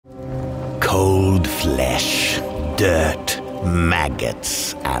Old flesh, dirt,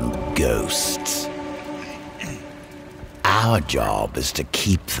 maggots, and ghosts. Our job is to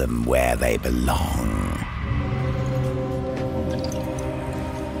keep them where they belong.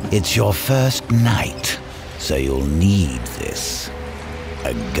 It's your first night, so you'll need this.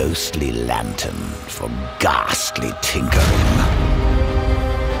 A ghostly lantern for ghastly tinkering.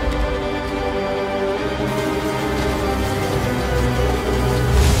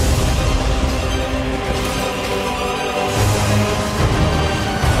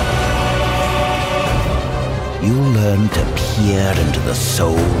 You'll learn to peer into the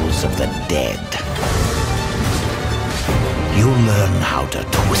souls of the dead. You'll learn how to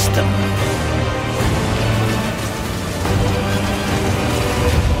twist them.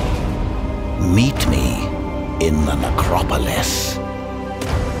 Meet me in the necropolis.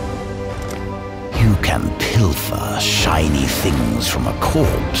 You can pilfer shiny things from a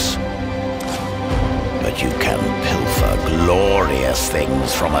corpse, but you can pilfer glorious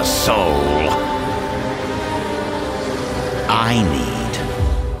things from a soul. I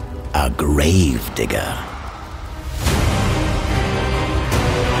need a gravedigger.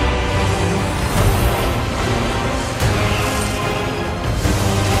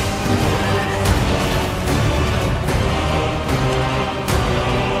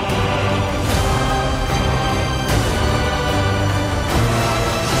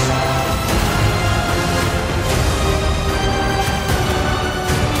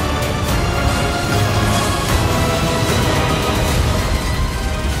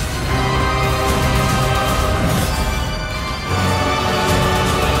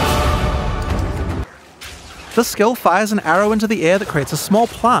 This skill fires an arrow into the air that creates a small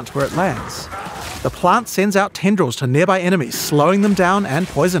plant where it lands. The plant sends out tendrils to nearby enemies, slowing them down and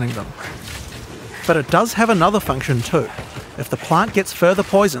poisoning them. But it does have another function too. If the plant gets further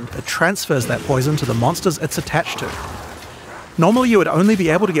poisoned, it transfers that poison to the monsters it's attached to. Normally you would only be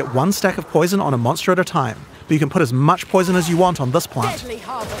able to get one stack of poison on a monster at a time, but you can put as much poison as you want on this plant.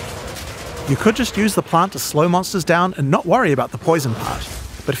 You could just use the plant to slow monsters down and not worry about the poison part.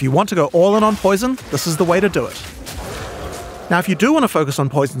 But if you want to go all in on poison, this is the way to do it. Now if you do want to focus on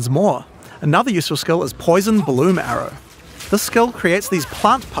poisons more, another useful skill is Poison Bloom Arrow. This skill creates these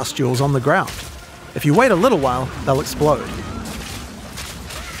plant pustules on the ground. If you wait a little while, they'll explode.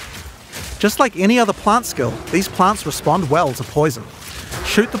 Just like any other plant skill, these plants respond well to poison.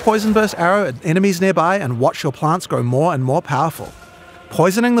 Shoot the Poison Burst arrow at enemies nearby and watch your plants grow more and more powerful.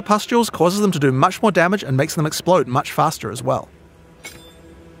 Poisoning the pustules causes them to do much more damage and makes them explode much faster as well.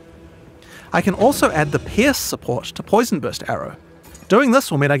 I can also add the Pierce support to Poison Burst Arrow. Doing this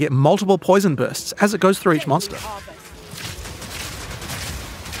will mean I get multiple poison bursts as it goes through each monster.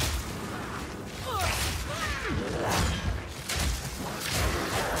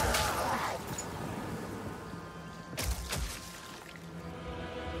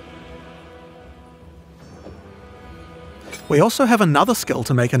 We also have another skill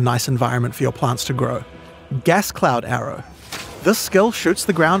to make a nice environment for your plants to grow. Gas Cloud Arrow. This skill shoots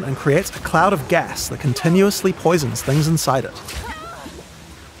the ground and creates a cloud of gas that continuously poisons things inside it.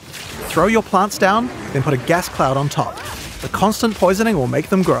 Throw your plants down, then put a gas cloud on top. The constant poisoning will make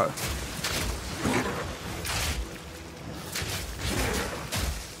them grow.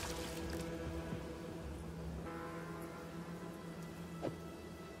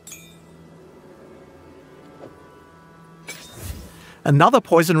 Another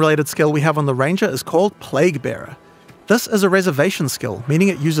poison-related skill we have on the Ranger is called Plague Bearer. This is a reservation skill, meaning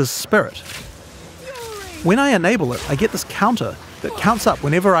it uses spirit. When I enable it, I get this counter that counts up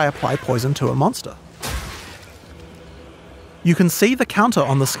whenever I apply poison to a monster. You can see the counter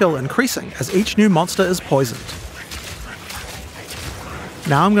on the skill increasing as each new monster is poisoned.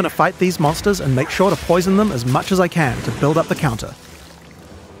 Now I'm going to fight these monsters and make sure to poison them as much as I can to build up the counter.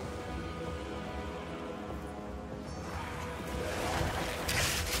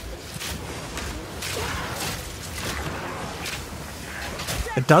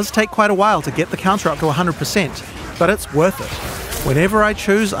 It does take quite a while to get the counter up to 100%, but it's worth it. Whenever I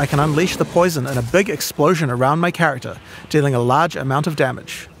choose, I can unleash the poison in a big explosion around my character, dealing a large amount of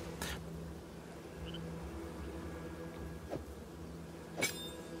damage.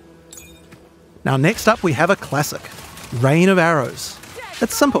 Now next up we have a classic, Rain of Arrows.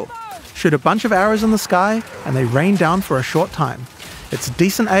 It's simple. Shoot a bunch of arrows in the sky, and they rain down for a short time. It's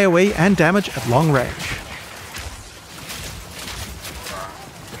decent AoE and damage at long range.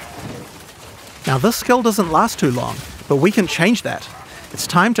 Now this skill doesn't last too long, but we can change that. It's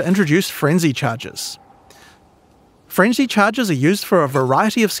time to introduce Frenzy Charges. Frenzy Charges are used for a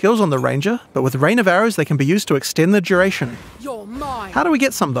variety of skills on the Ranger, but with Rain of Arrows they can be used to extend the duration. You're mine. How do we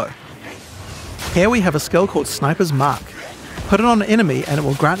get some though? Here we have a skill called Sniper's Mark. Put it on an enemy and it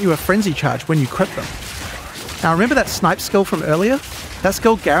will grant you a frenzy charge when you crit them. Now remember that snipe skill from earlier? That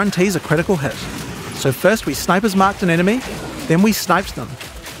skill guarantees a critical hit. So first we Sniper's Marked an enemy, then we sniped them.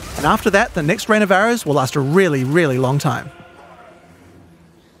 And after that, the next rain of arrows will last a really, really long time.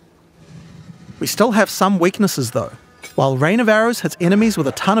 We still have some weaknesses though. While Rain of Arrows hits enemies with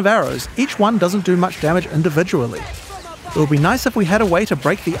a ton of arrows, each one doesn't do much damage individually. It would be nice if we had a way to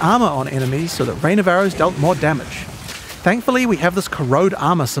break the armor on enemies so that Rain of Arrows dealt more damage. Thankfully, we have this Corrode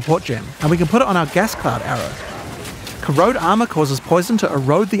Armor support gem, and we can put it on our Gas Cloud arrow. Corrode Armor causes poison to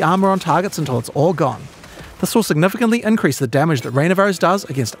erode the armor on targets until it's all gone. This will significantly increase the damage that Rain of Arrows does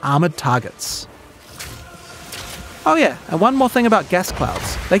against armored targets. Oh yeah, and one more thing about gas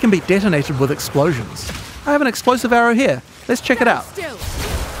clouds. They can be detonated with explosions. I have an explosive arrow here. Let's check it out.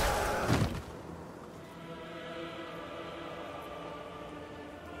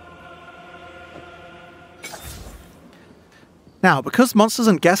 Now, because monsters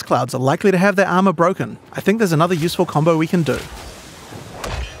and gas clouds are likely to have their armor broken, I think there's another useful combo we can do.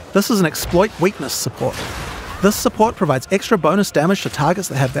 This is an exploit weakness support. This support provides extra bonus damage to targets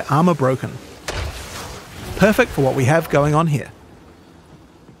that have their armor broken. Perfect for what we have going on here.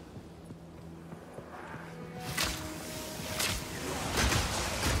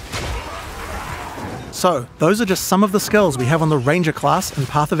 So, those are just some of the skills we have on the Ranger class in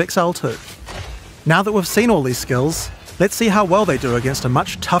Path of Exile 2. Now that we've seen all these skills, let's see how well they do against a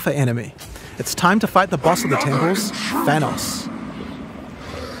much tougher enemy. It's time to fight the boss of the temples, Thanos.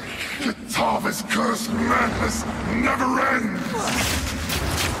 Kitava's cursed madness never ends!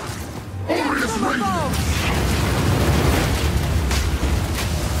 Glorious radiance!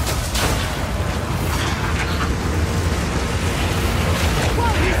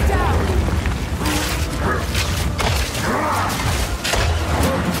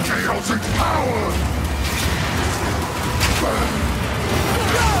 Chaotic power!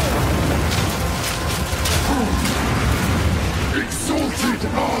 Exalted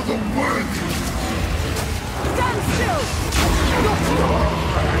are the worthy! Stand still!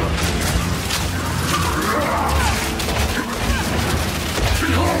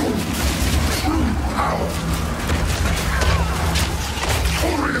 Behold! True power!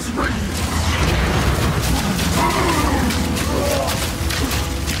 Glorious radiance!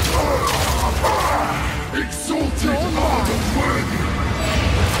 Exalted are the worthy!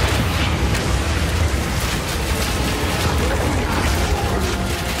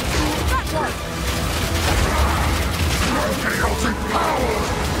 Chaotic power!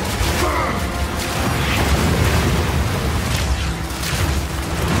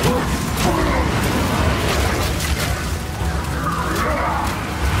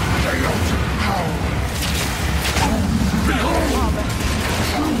 Chaotic power! Behold!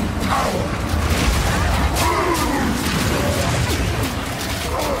 True power!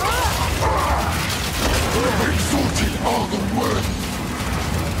 Exalted are the worthy!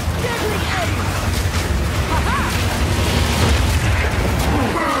 Deadly aim!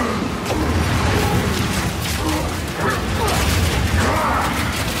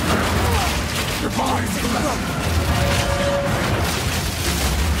 Divine blessing!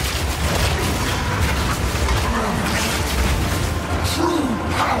 True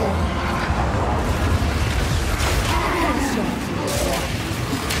power!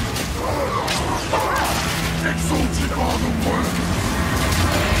 Exalted are the worthy!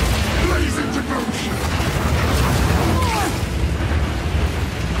 Blazing devotion!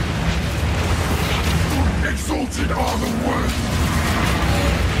 Exalted are the worthy!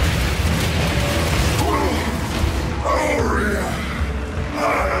 Aria! I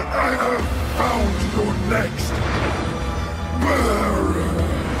have found your next bearer!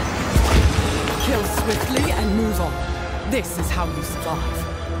 Kill swiftly and move on. This is how you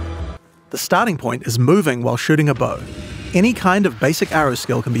survive. The starting point is moving while shooting a bow. Any kind of basic arrow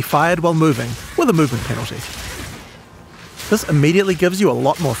skill can be fired while moving, with a movement penalty. This immediately gives you a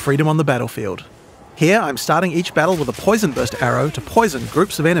lot more freedom on the battlefield. Here I'm starting each battle with a poison burst arrow to poison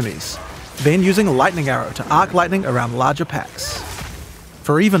groups of enemies, then using a lightning arrow to arc lightning around larger packs.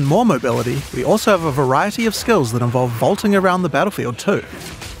 For even more mobility, we also have a variety of skills that involve vaulting around the battlefield too.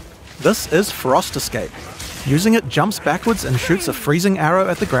 This is Frost Escape. Using it jumps backwards and shoots a freezing arrow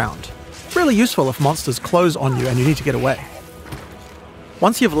at the ground. Really useful if monsters close on you and you need to get away.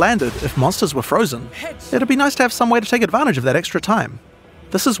 Once you've landed, if monsters were frozen, it'd be nice to have some way to take advantage of that extra time.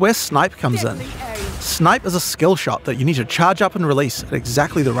 This is where Snipe comes in. Snipe is a skill shot that you need to charge up and release at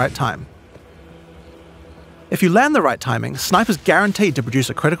exactly the right time. If you land the right timing, Snipe is guaranteed to produce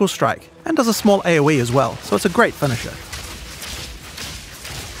a critical strike, and does a small AoE as well, so it's a great finisher.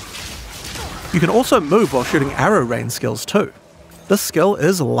 You can also move while shooting arrow rain skills too. This skill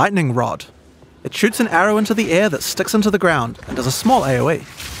is Lightning Rod. It shoots an arrow into the air that sticks into the ground and does a small AoE.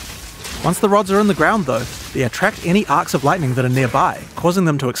 Once the rods are in the ground though, they attract any arcs of lightning that are nearby, causing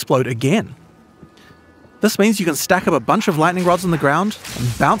them to explode again. This means you can stack up a bunch of lightning rods on the ground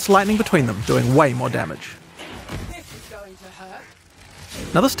and bounce lightning between them, doing way more damage.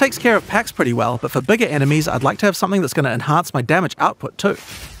 Now this takes care of packs pretty well, but for bigger enemies I'd like to have something that's going to enhance my damage output too.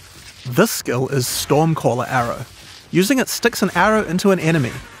 This skill is Stormcaller Arrow. Using it sticks an arrow into an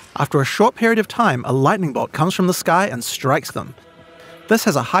enemy. After a short period of time, a lightning bolt comes from the sky and strikes them. This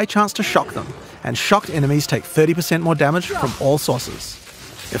has a high chance to shock them, and shocked enemies take 30% more damage from all sources.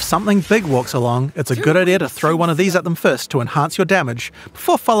 If something big walks along, it's a good idea to throw one of these at them first to enhance your damage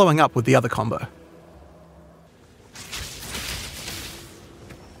before following up with the other combo.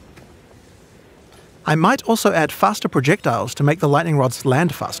 I might also add faster projectiles to make the lightning rods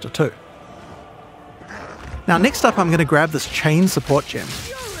land faster too. Now next up I'm going to grab this Chain support gem.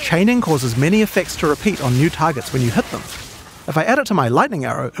 Chaining causes many effects to repeat on new targets when you hit them. If I add it to my Lightning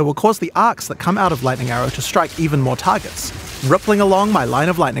Arrow, it will cause the arcs that come out of Lightning Arrow to strike even more targets, rippling along my line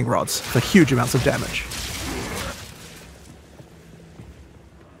of lightning rods for huge amounts of damage.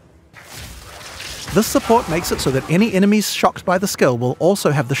 This support makes it so that any enemies shocked by the skill will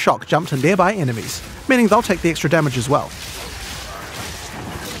also have the shock jump to nearby enemies, meaning they'll take the extra damage as well.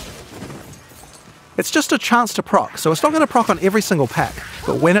 It's just a chance to proc, so it's not going to proc on every single pack,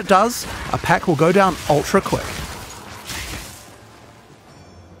 but when it does, a pack will go down ultra quick.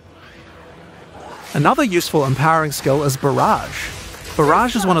 Another useful empowering skill is Barrage.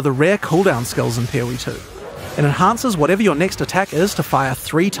 Barrage is one of the rare cooldown skills in PoE 2. It enhances whatever your next attack is to fire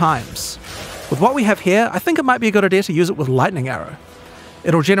 3 times. With what we have here, I think it might be a good idea to use it with Lightning Arrow.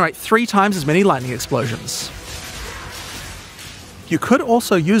 It'll generate 3 times as many lightning explosions. You could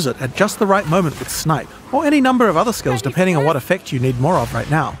also use it at just the right moment with Snipe, or any number of other skills depending on what effect you need more of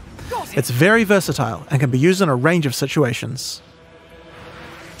right now. It's very versatile and can be used in a range of situations.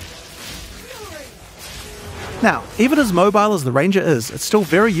 Now, even as mobile as the Ranger is, it's still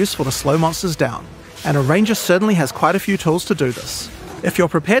very useful to slow monsters down, and a Ranger certainly has quite a few tools to do this. If you're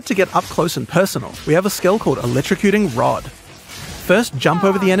prepared to get up close and personal, we have a skill called Electrocuting Rod. First, jump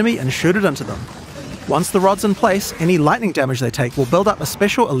over the enemy and shoot it into them. Once the rod's in place, any lightning damage they take will build up a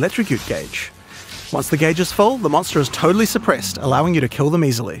special electrocute gauge. Once the gauge is full, the monster is totally suppressed, allowing you to kill them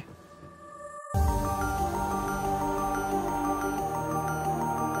easily.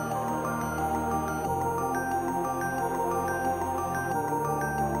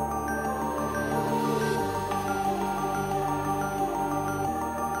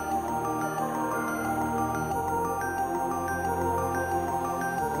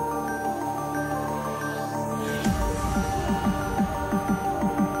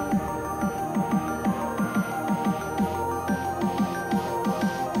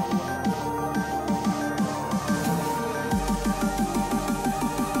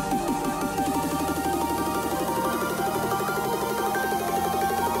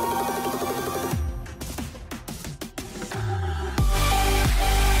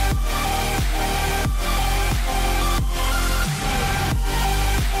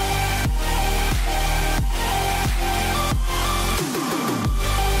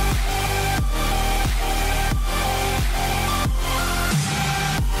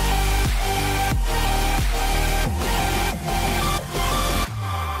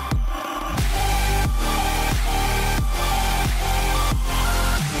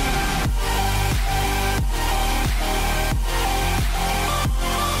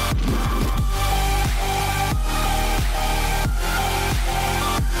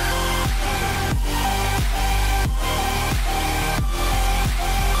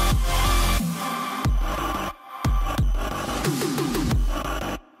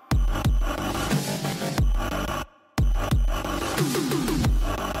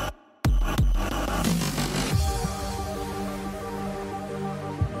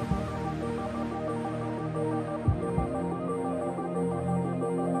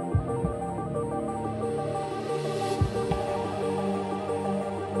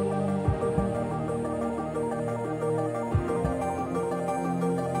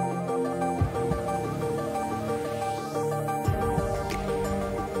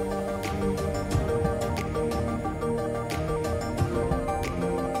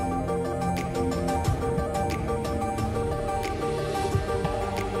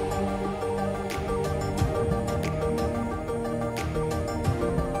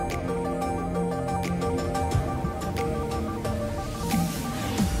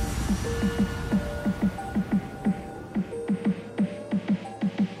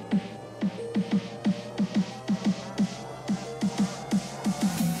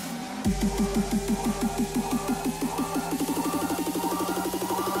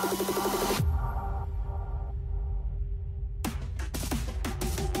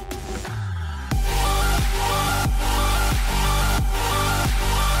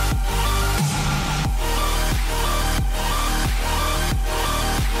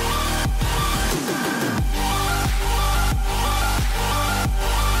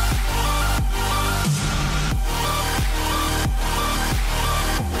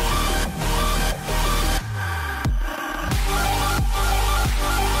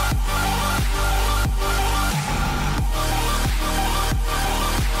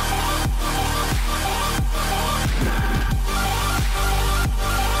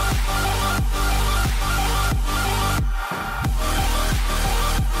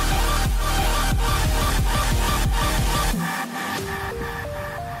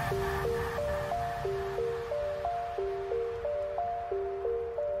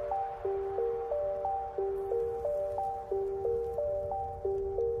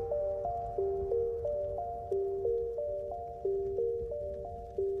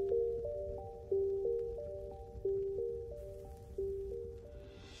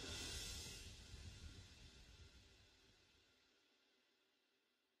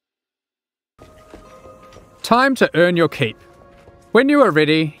 time to earn your keep. When you are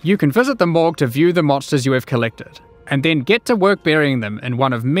ready, you can visit the morgue to view the monsters you have collected, and then get to work burying them in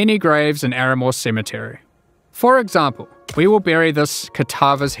one of many graves in Aramore's cemetery. For example, we will bury this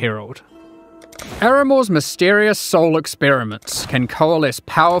Katava's Herald. Aramore's mysterious soul experiments can coalesce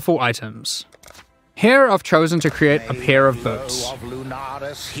powerful items. Here I've chosen to create a pair of boots. Of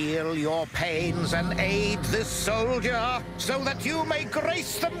Lunaris, heal your pains and aid this soldier, so that you may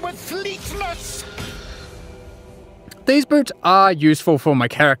grace them with fleetness. These boots are useful for my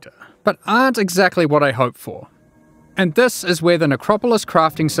character, but aren't exactly what I hoped for. And this is where the Necropolis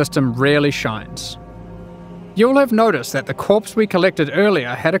crafting system really shines. You'll have noticed that the corpse we collected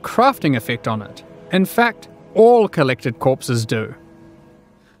earlier had a crafting effect on it. In fact, all collected corpses do.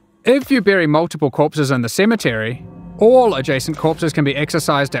 If you bury multiple corpses in the cemetery, all adjacent corpses can be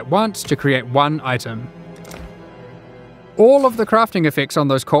exercised at once to create one item. All of the crafting effects on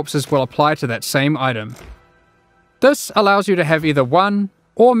those corpses will apply to that same item. This allows you to have either one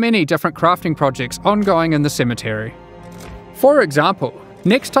or many different crafting projects ongoing in the cemetery. For example,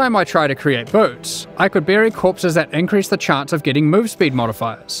 next time I try to create boots, I could bury corpses that increase the chance of getting move speed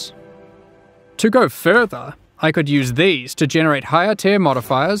modifiers. To go further, I could use these to generate higher tier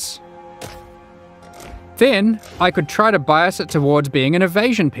modifiers. Then, I could try to bias it towards being an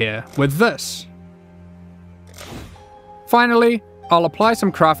evasion pair with this. Finally, I'll apply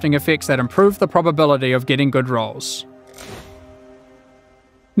some crafting effects that improve the probability of getting good rolls.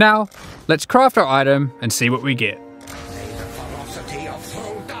 Now, let's craft our item and see what we get. May the ferocity of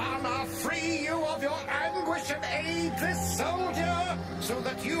Throldana free you of your anguish and aid this soldier, so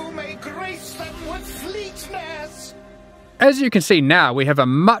that you may grace them with fleetness. As you can see now, we have a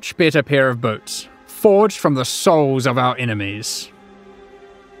much better pair of boots, forged from the souls of our enemies.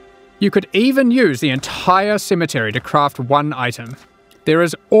 You could even use the entire cemetery to craft one item. There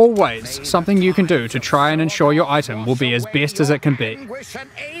is always something you can do to try and ensure your item will be as best as it can be.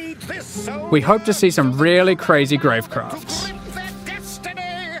 We hope to see some really crazy grave crafts.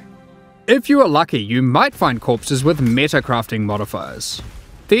 If you are lucky, you might find corpses with meta crafting modifiers.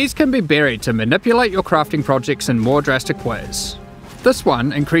 These can be buried to manipulate your crafting projects in more drastic ways. This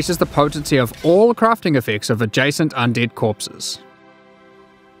one increases the potency of all crafting effects of adjacent undead corpses.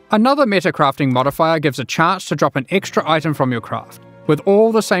 Another meta crafting modifier gives a chance to drop an extra item from your craft, with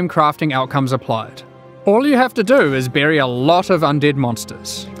all the same crafting outcomes applied. All you have to do is bury a lot of undead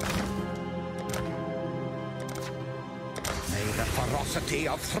monsters. May the ferocity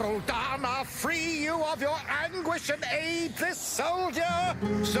of Throldana free you of your anguish and aid this soldier,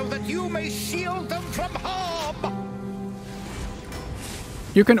 so that you may shield them from harm.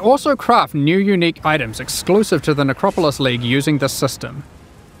 You can also craft new unique items exclusive to the Necropolis League using this system.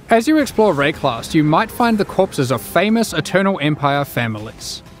 As you explore Wraeclast, you might find the corpses of famous Eternal Empire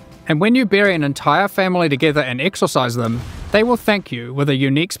families. And when you bury an entire family together and exorcise them, they will thank you with a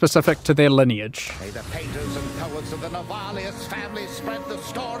unique specific to their lineage. May the painters and poets of the Navalius family spread the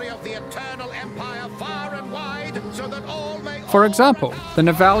story of the Eternal Empire far and wide, so that all may... For example, the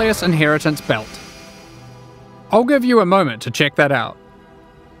Navalius Inheritance Belt. I'll give you a moment to check that out.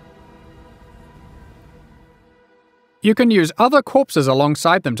 You can use other corpses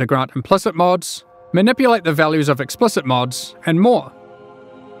alongside them to grant implicit mods, manipulate the values of explicit mods, and more.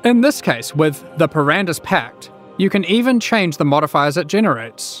 In this case, with the Parandus Pact, you can even change the modifiers it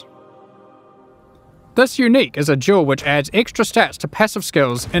generates. This unique is a jewel which adds extra stats to passive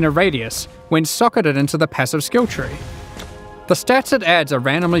skills in a radius when socketed into the passive skill tree. The stats it adds are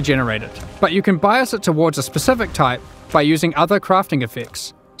randomly generated, but you can bias it towards a specific type by using other crafting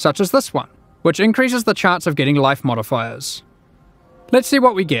effects, such as this one, which increases the chance of getting life modifiers. Let's see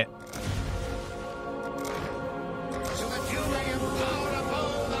what we get. So that you may empower a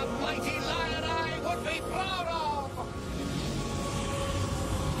foe the mighty lion I would be proud of!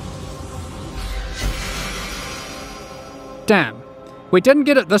 Damn, we didn't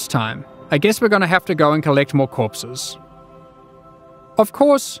get it this time. I guess we're gonna have to go and collect more corpses. Of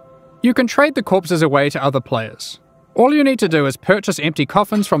course, you can trade the corpses away to other players. All you need to do is purchase empty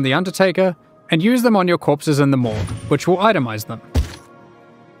coffins from the Undertaker and use them on your corpses in the morgue, which will itemize them.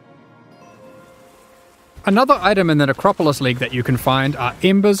 Another item in the Necropolis League that you can find are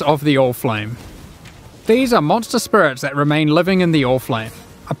Embers of the All-Flame. These are monster spirits that remain living in the All-Flame,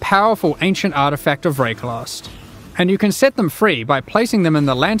 a powerful ancient artifact of Wraeclast, and you can set them free by placing them in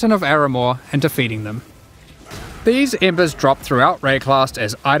the Lantern of Aramore and defeating them. These embers drop throughout Wraeclast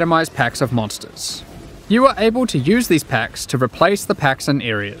as itemized packs of monsters. You are able to use these packs to replace the packs in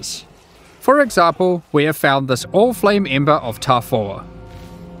areas. For example, we have found this All-Flame Ember of Tarfoa.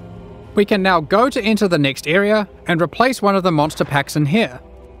 We can now go to enter the next area and replace one of the monster packs in here.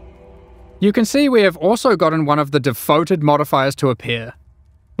 You can see we have also gotten one of the defaulted modifiers to appear.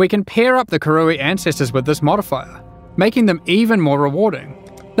 We can pair up the Karui ancestors with this modifier, making them even more rewarding.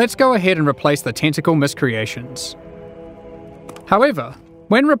 Let's go ahead and replace the tentacle miscreations. However,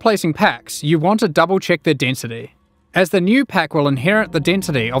 when replacing packs, you want to double check their density, as the new pack will inherit the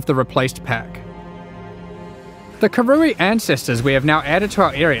density of the replaced pack. The Karui ancestors we have now added to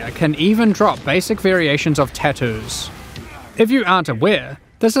our area can even drop basic variations of tattoos. If you aren't aware,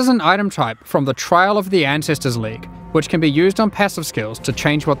 this is an item type from the Trial of the Ancestors League, which can be used on passive skills to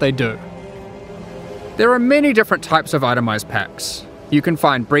change what they do. There are many different types of itemized packs. You can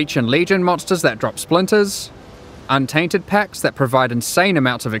find Breach and Legion monsters that drop splinters, Untainted packs that provide insane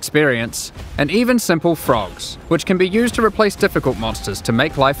amounts of experience, and even simple frogs, which can be used to replace difficult monsters to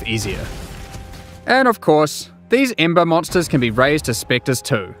make life easier. And of course, these Ember monsters can be raised as specters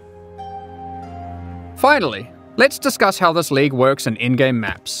too. Finally, let's discuss how this league works in in-game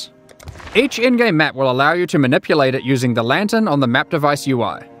maps. Each in-game map will allow you to manipulate it using the lantern on the map device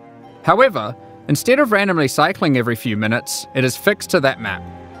UI. However, instead of randomly cycling every few minutes, it is fixed to that map.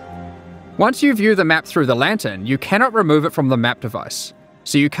 Once you view the map through the lantern, you cannot remove it from the map device,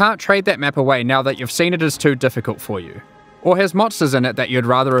 so you can't trade that map away now that you've seen it is too difficult for you, or has monsters in it that you'd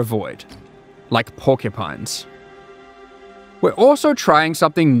rather avoid, like porcupines. We're also trying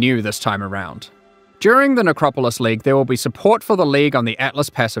something new this time around. During the Necropolis League, there will be support for the League on the Atlas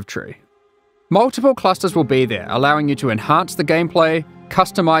passive tree. Multiple clusters will be there, allowing you to enhance the gameplay,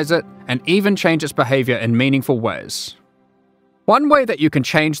 customize it, and even change its behavior in meaningful ways. One way that you can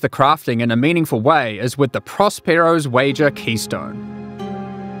change the crafting in a meaningful way is with the Prospero's Wager Keystone.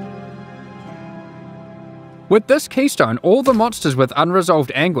 With this keystone, all the monsters with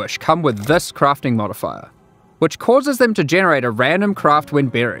unresolved anguish come with this crafting modifier, which causes them to generate a random craft when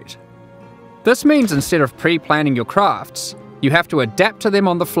buried. This means instead of pre-planning your crafts, you have to adapt to them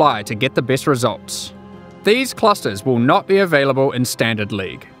on the fly to get the best results. These clusters will not be available in Standard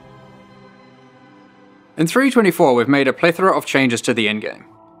League. In 3.24, we've made a plethora of changes to the endgame.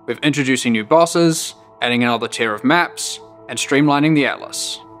 We're introducing new bosses, adding another tier of maps, and streamlining the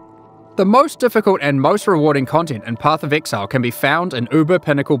Atlas. The most difficult and most rewarding content in Path of Exile can be found in Uber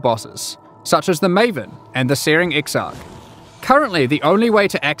Pinnacle bosses, such as the Maven and the Searing Exarch. Currently, the only way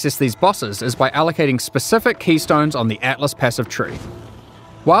to access these bosses is by allocating specific keystones on the Atlas passive tree.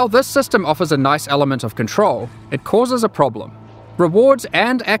 While this system offers a nice element of control, it causes a problem. Rewards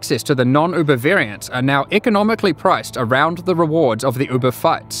and access to the non-Uber variants are now economically priced around the rewards of the Uber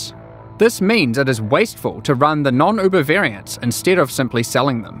fights. This means it is wasteful to run the non-Uber variants instead of simply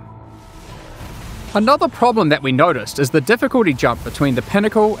selling them. Another problem that we noticed is the difficulty jump between the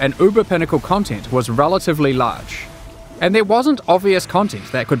Pinnacle and Uber Pinnacle content was relatively large, and there wasn't obvious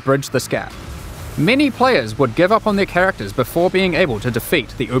content that could bridge this gap. Many players would give up on their characters before being able to defeat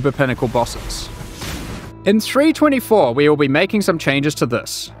the Uber Pinnacle bosses. In 3.24, we will be making some changes to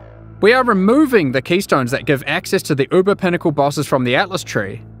this. We are removing the keystones that give access to the Uber Pinnacle bosses from the Atlas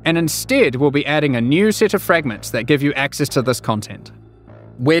tree, and instead we'll be adding a new set of fragments that give you access to this content.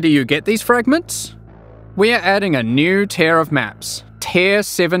 Where do you get these fragments? We are adding a new tier of maps, Tier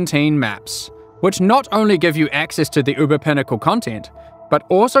 17 maps, which not only give you access to the Uber Pinnacle content, but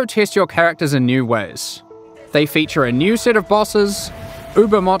also test your characters in new ways. They feature a new set of bosses,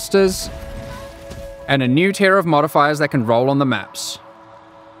 Uber monsters, and a new tier of modifiers that can roll on the maps.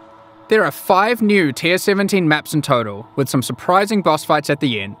 There are 5 new Tier 17 maps in total, with some surprising boss fights at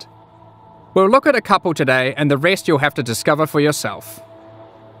the end. We'll look at a couple today, and the rest you'll have to discover for yourself.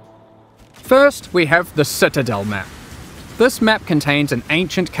 First, we have the Citadel map. This map contains an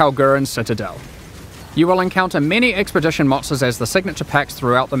ancient Kalguran citadel. You will encounter many expedition monsters as the signature packs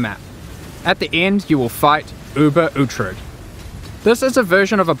throughout the map. At the end, you will fight Uber Uhtred. This is a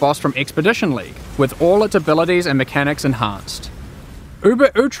version of a boss from Expedition League, with all its abilities and mechanics enhanced. Uber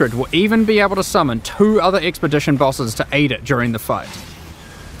Uhtred will even be able to summon 2 other expedition bosses to aid it during the fight.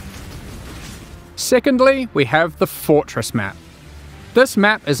 Secondly, we have the Fortress map. This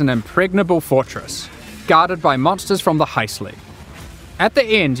map is an impregnable fortress, guarded by monsters from the Heist League. At the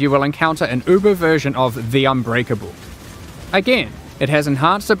end, you will encounter an Uber version of the Unbreakable. Again, it has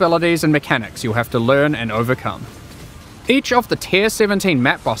enhanced abilities and mechanics you'll have to learn and overcome. Each of the Tier 17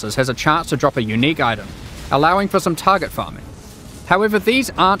 map bosses has a chance to drop a unique item, allowing for some target farming. However, these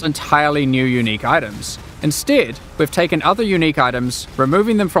aren't entirely new unique items. Instead, we've taken other unique items,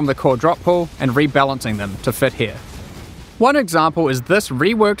 removing them from the core drop pool and rebalancing them to fit here. One example is this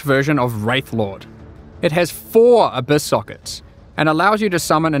reworked version of Wraeclast. It has 4 Abyss sockets, and allows you to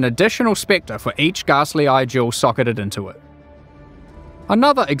summon an additional Spectre for each Ghastly Eye jewel socketed into it.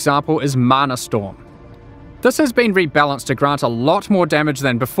 Another example is Mana Storm. This has been rebalanced to grant a lot more damage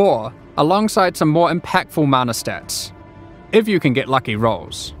than before, alongside some more impactful mana stats, if you can get lucky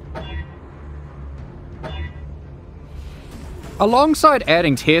rolls. Alongside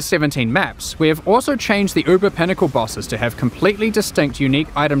adding Tier 17 maps, we have also changed the Uber Pinnacle bosses to have completely distinct unique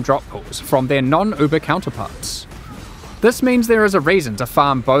item drop pools from their non-Uber counterparts. This means there is a reason to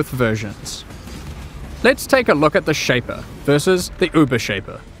farm both versions. Let's take a look at the Shaper versus the Uber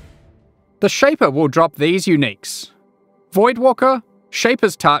Shaper. The Shaper will drop these uniques: Voidwalker,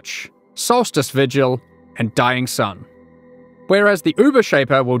 Shaper's Touch, Solstice Vigil, and Dying Sun. Whereas the Uber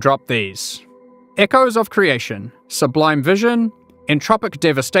Shaper will drop these: Echoes of Creation, Sublime Vision, Entropic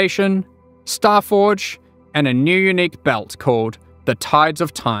Devastation, Starforge, and a new unique belt called the Tides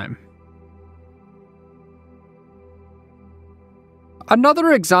of Time.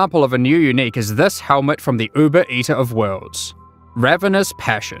 Another example of a new unique is this helmet from the Uber Eater of Worlds, Ravenous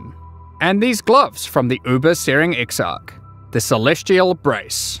Passion, and these gloves from the Uber Searing Exarch, the Celestial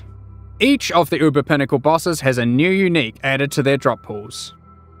Brace. Each of the Uber Pinnacle bosses has a new unique added to their drop pools.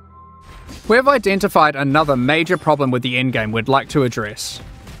 We've identified another major problem with the endgame we'd like to address.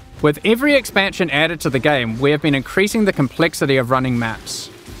 With every expansion added to the game, we have been increasing the complexity of running maps.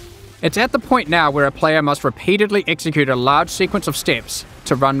 It's at the point now where a player must repeatedly execute a large sequence of steps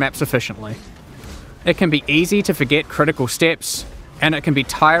to run maps efficiently. It can be easy to forget critical steps, and it can be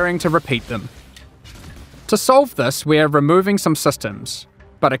tiring to repeat them. To solve this, we are removing some systems,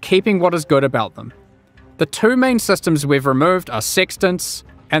 but are keeping what is good about them. The two main systems we've removed are Sextants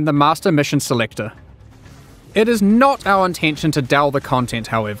and the Master Mission Selector. It is not our intention to dull the content,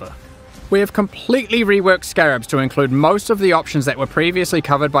 however. We have completely reworked Scarabs to include most of the options that were previously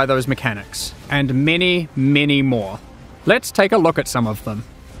covered by those mechanics, and many, many more. Let's take a look at some of them.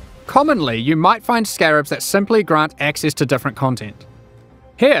 Commonly, you might find Scarabs that simply grant access to different content.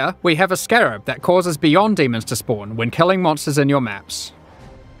 Here, we have a Scarab that causes Beyond Demons to spawn when killing monsters in your maps.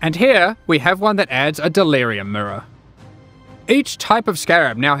 And here, we have one that adds a Delirium Mirror. Each type of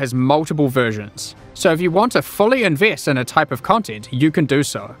Scarab now has multiple versions, so if you want to fully invest in a type of content, you can do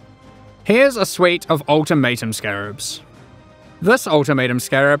so. Here's a suite of Ultimatum Scarabs. This Ultimatum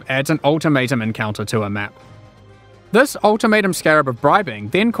Scarab adds an Ultimatum encounter to a map. This Ultimatum Scarab of Bribing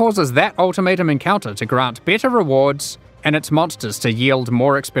then causes that Ultimatum encounter to grant better rewards and its monsters to yield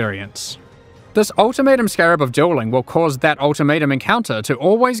more experience. This Ultimatum Scarab of Dueling will cause that Ultimatum encounter to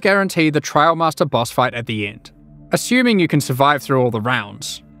always guarantee the Trial Master boss fight at the end, assuming you can survive through all the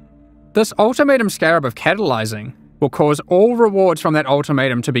rounds. This Ultimatum Scarab of Catalyzing will cause all rewards from that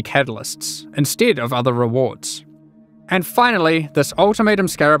ultimatum to be catalysts, instead of other rewards. And finally, this Ultimatum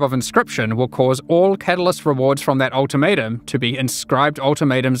Scarab of Inscription will cause all catalyst rewards from that ultimatum to be inscribed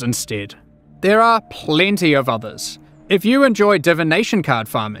ultimatums instead. There are plenty of others. If you enjoy divination card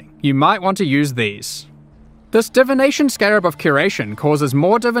farming, you might want to use these. This Divination Scarab of Curation causes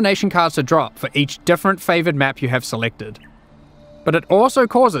more divination cards to drop for each different favoured map you have selected. But it also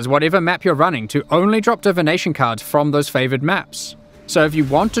causes whatever map you're running to only drop divination cards from those favoured maps. So if you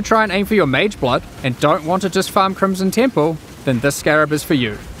want to try and aim for your Mage Blood and don't want to just farm Crimson Temple, then this Scarab is for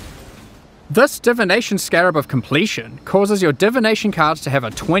you. This Divination Scarab of Completion causes your divination cards to have a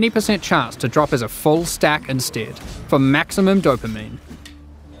 20% chance to drop as a full stack instead, for maximum dopamine.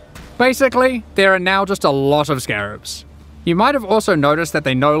 Basically, there are now just a lot of Scarabs. You might have also noticed that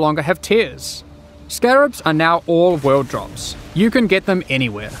they no longer have tiers. Scarabs are now all world drops. You can get them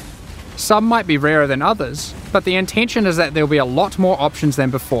anywhere. Some might be rarer than others, but the intention is that there'll be a lot more options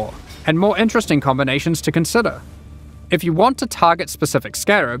than before, and more interesting combinations to consider. If you want to target specific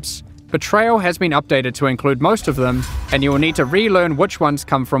Scarabs, Betrayal has been updated to include most of them, and you will need to relearn which ones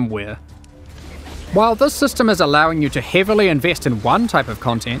come from where. While this system is allowing you to heavily invest in one type of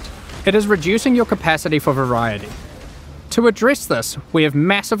content, it is reducing your capacity for variety. To address this, we have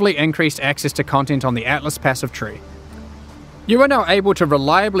massively increased access to content on the Atlas passive tree. You are now able to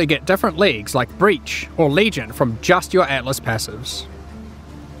reliably get different leagues like Breach or Legion from just your Atlas passives.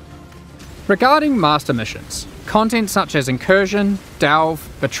 Regarding Master Missions, content such as Incursion, Delve,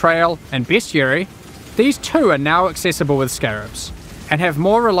 Betrayal, and Bestiary, these too are now accessible with Scarabs, and have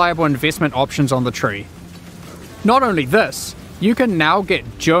more reliable investment options on the tree. Not only this, you can now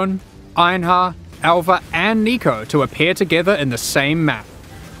get Jun, Einhar, Alva, and Nico to appear together in the same map.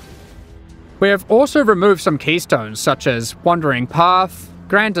 We have also removed some keystones such as Wandering Path,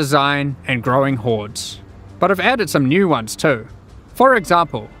 Grand Design, and Growing Hordes, but have added some new ones too. For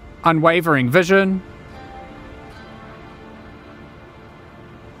example, Unwavering Vision,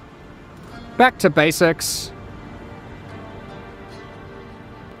 Back to Basics,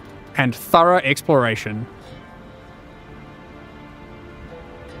 and Thorough Exploration.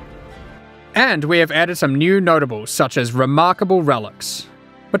 And we have added some new notables such as Remarkable Relics.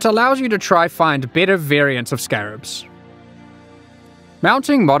 which allows you to try find better variants of scarabs.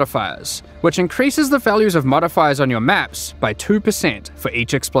 Mounting modifiers, which increases the values of modifiers on your maps by 2% for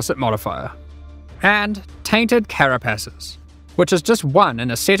each explicit modifier. And tainted carapaces, which is just one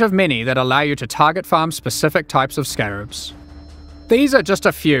in a set of many that allow you to target farm specific types of scarabs. These are just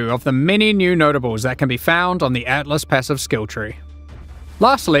a few of the many new notables that can be found on the Atlas passive skill tree.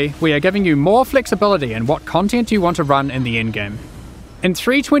 Lastly, we are giving you more flexibility in what content you want to run in the endgame. In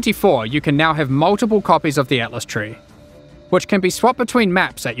 3.24, you can now have multiple copies of the Atlas tree, which can be swapped between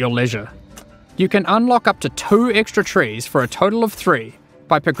maps at your leisure. You can unlock up to 2 extra trees for a total of 3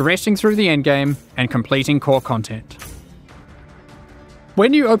 by progressing through the endgame and completing core content.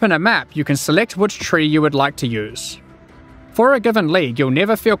 When you open a map, you can select which tree you would like to use. For a given league, you'll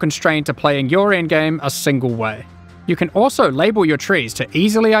never feel constrained to playing your endgame a single way. You can also label your trees to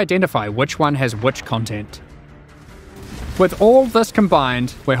easily identify which one has which content. With all this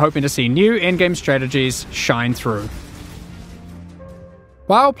combined, we're hoping to see new endgame strategies shine through.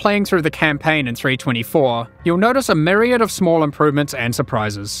 While playing through the campaign in 3.24, you'll notice a myriad of small improvements and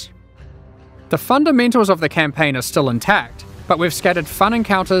surprises. The fundamentals of the campaign are still intact, but we've scattered fun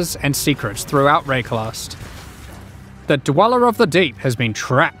encounters and secrets throughout Wraeclast. The Dweller of the Deep has been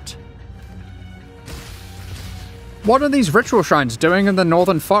trapped. What are these ritual shrines doing in the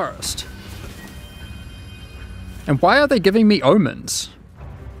northern forest? And why are they giving me omens?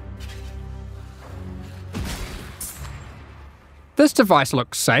 This device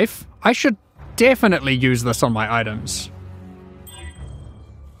looks safe. I should definitely use this on my items.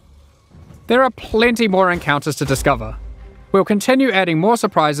 There are plenty more encounters to discover. We'll continue adding more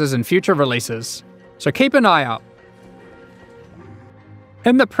surprises in future releases, so keep an eye out.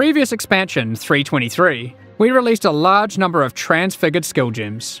 In the previous expansion, 3.23, we released a large number of transfigured skill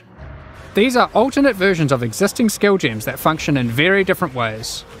gems. These are alternate versions of existing skill gems that function in very different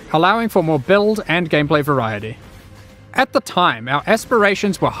ways, allowing for more build and gameplay variety. At the time, our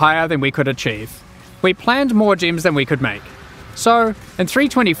aspirations were higher than we could achieve. We planned more gems than we could make. So, in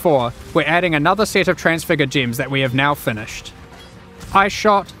 3.24, we're adding another set of transfigured gems that we have now finished. Ice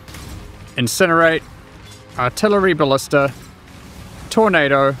Shot, Incinerate, Artillery Ballista,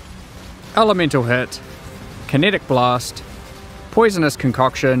 Tornado, Elemental Hit, Kinetic Blast, Poisonous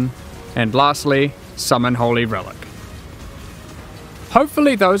Concoction, and lastly, Summon Holy Relic.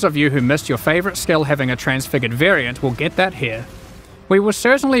 Hopefully those of you who missed your favourite skill having a transfigured variant will get that here. We will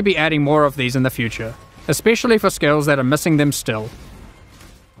certainly be adding more of these in the future, especially for skills that are missing them still.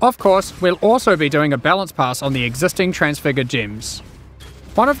 Of course, we'll also be doing a balance pass on the existing transfigured gems.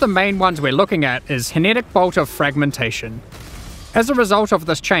 One of the main ones we're looking at is Kinetic Bolt of Fragmentation. As a result of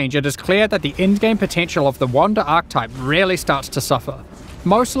this change, it is clear that the endgame potential of the Wander archetype really starts to suffer,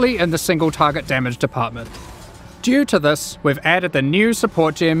 mostly in the single target damage department. Due to this, we've added the new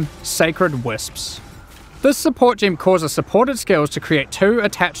support gem, Sacred Wisps. This support gem causes supported skills to create 2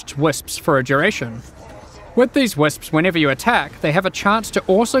 attached wisps for a duration. With these wisps, whenever you attack, they have a chance to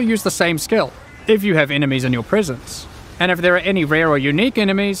also use the same skill, if you have enemies in your presence. And if there are any rare or unique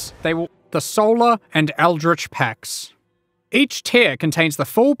enemies, they will... The Solar and Eldritch packs. Each tier contains the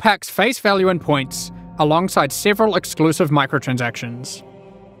full pack's face value and points, alongside several exclusive microtransactions.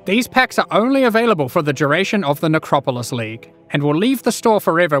 These packs are only available for the duration of the Necropolis League, and will leave the store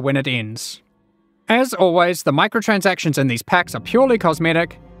forever when it ends. As always, the microtransactions in these packs are purely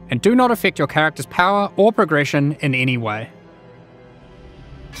cosmetic, and do not affect your character's power or progression in any way.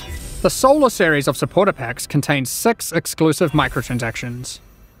 The Solar series of supporter packs contains 6 exclusive microtransactions.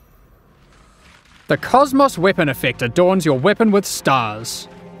 The Cosmos Weapon effect adorns your weapon with stars.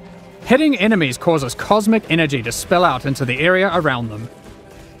 Hitting enemies causes cosmic energy to spill out into the area around them.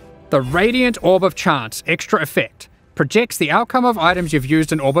 The Radiant Orb of Chance extra effect projects the outcome of items you've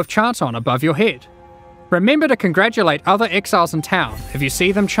used an Orb of Chance on above your head. Remember to congratulate other exiles in town if you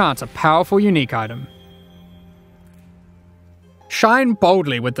see them chance a powerful unique item. Shine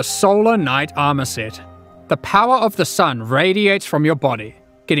boldly with the Solar Knight armor set. The power of the sun radiates from your body,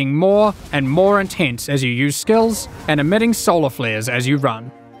 getting more and more intense as you use skills and emitting solar flares as you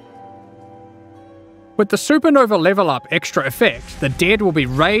run. With the Supernova level up extra effect, the dead will be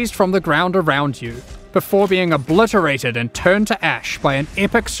raised from the ground around you, before being obliterated and turned to ash by an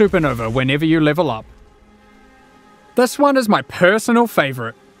epic supernova whenever you level up. This one is my personal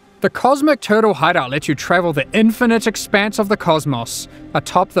favourite. The Cosmic Turtle Hideout lets you travel the infinite expanse of the cosmos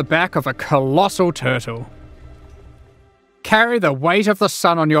atop the back of a colossal turtle. Carry the weight of the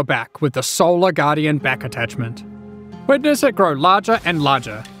sun on your back with the Solar Guardian back attachment. Witness it grow larger and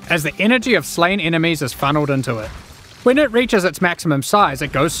larger as the energy of slain enemies is funneled into it. When it reaches its maximum size,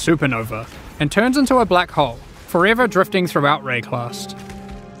 it goes supernova and turns into a black hole, forever drifting throughout Wraeclast.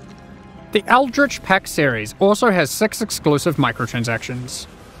 The Eldritch Pack series also has 6 exclusive microtransactions.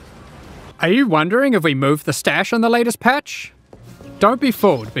 Are you wondering if we moved the stash in the latest patch? Don't be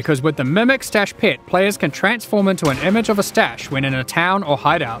fooled, because with the Mimic Stash pet, players can transform into an image of a stash when in a town or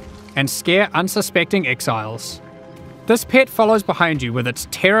hideout, and scare unsuspecting exiles. This pet follows behind you with its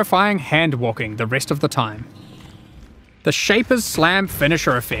terrifying hand-walking the rest of the time. The Shaper's Slam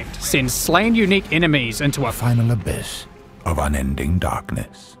finisher effect sends slain unique enemies into a Final abyss of unending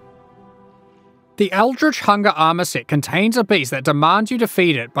darkness. The Eldritch Hunger armor set contains a beast that demands you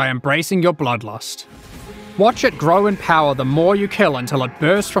defeat it by embracing your bloodlust. Watch it grow in power the more you kill until it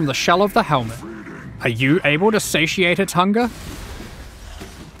bursts from the shell of the helmet. Are you able to satiate its hunger?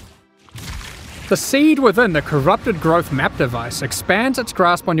 The seed within the Corrupted Growth map device expands its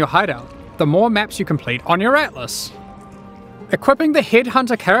grasp on your hideout the more maps you complete on your atlas. Equipping the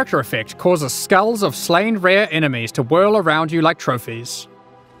Headhunter character effect causes skulls of slain rare enemies to whirl around you like trophies.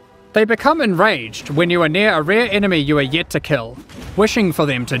 They become enraged when you are near a rare enemy you are yet to kill, wishing for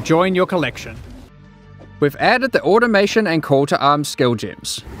them to join your collection. We've added the automation and call to arms skill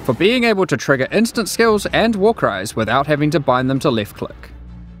gems, for being able to trigger instant skills and war cries without having to bind them to left click.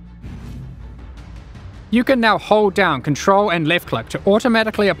 You can now hold down Control and left click to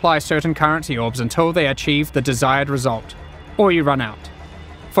automatically apply certain currency orbs until they achieve the desired result, or you run out.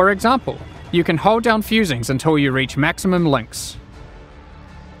 For example, you can hold down fusings until you reach maximum links.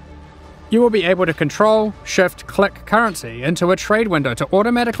 You will be able to control, shift, click currency into a trade window to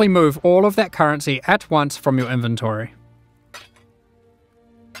automatically move all of that currency at once from your inventory.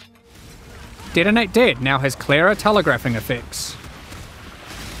 Detonate Dead now has clearer telegraphing effects.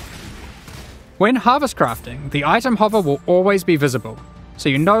 When harvest crafting, the item hover will always be visible, so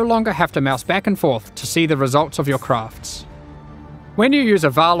you no longer have to mouse back and forth to see the results of your crafts. When you use a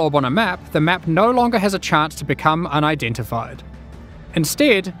Val Orb on a map, the map no longer has a chance to become unidentified.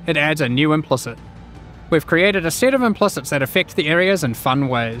 Instead, it adds a new implicit. We've created a set of implicits that affect the areas in fun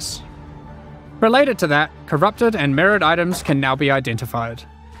ways. Related to that, corrupted and mirrored items can now be identified.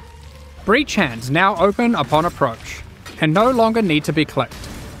 Breach hands now open upon approach, and no longer need to be clicked.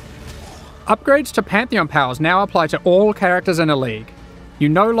 Upgrades to Pantheon powers now apply to all characters in a league. You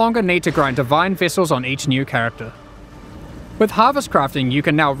no longer need to grind divine vessels on each new character. With harvest crafting, you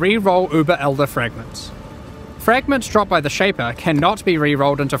can now re-roll Uber Elder fragments. Fragments dropped by the Shaper cannot be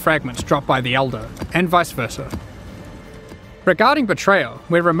re-rolled into fragments dropped by the Elder, and vice versa. Regarding Betrayal,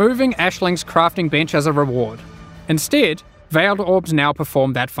 we're removing Ashling's crafting bench as a reward. Instead, Veiled Orbs now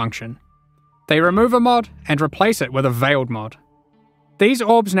perform that function. They remove a mod and replace it with a Veiled mod. These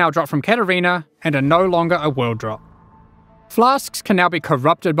orbs now drop from Katarina and are no longer a world drop. Flasks can now be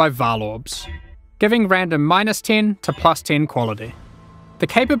corrupted by Val Orbs, giving random -10 to +10 quality. The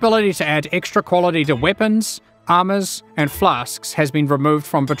capability to add extra quality to weapons, armors, and flasks has been removed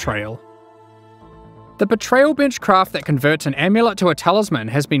from Betrayal. The Betrayal bench craft that converts an amulet to a talisman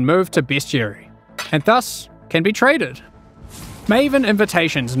has been moved to Bestiary, and thus can be traded. Maven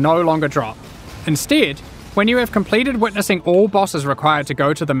invitations no longer drop. Instead, when you have completed witnessing all bosses required to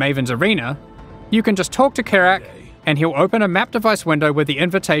go to the Maven's arena, you can just talk to Kirak, and he'll open a map device window with the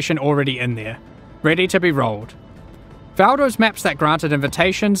invitation already in there, ready to be rolled. Valdo's maps that granted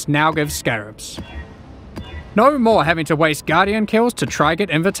invitations now give scarabs. No more having to waste Guardian kills to try get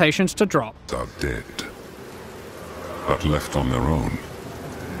invitations to drop. Are dead. But left on their own,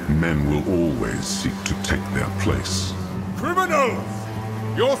 men will always seek to take their place. Criminals!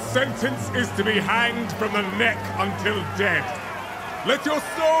 Your sentence is to be hanged from the neck until dead. Let your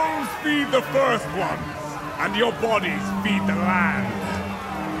souls feed the first ones, and your bodies feed the land.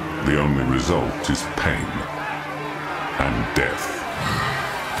 The only result is pain and death.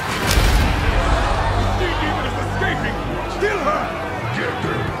 The demon is escaping! Kill her! Get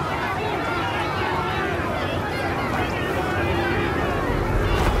them!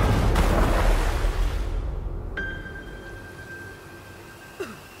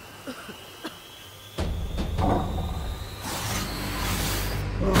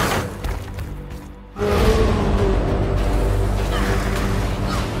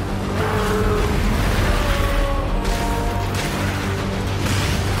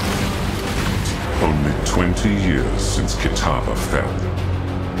 Only 20 years since Kitava fell,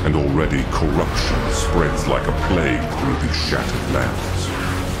 and already corruption spreads like a plague through these shattered lands.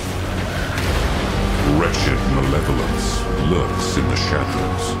 Wretched malevolence lurks in the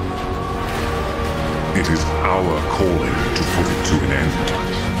shadows. It is our calling to put it to an end.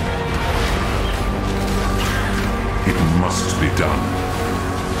 It must be done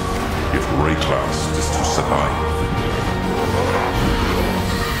if Wraeclast is to survive.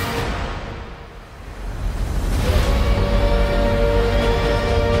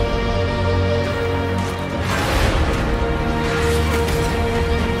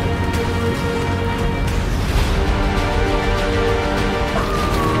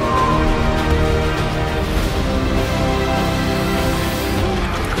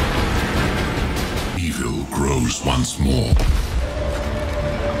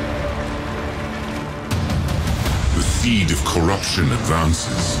 seed of corruption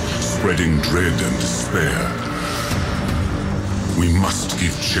advances, spreading dread and despair. We must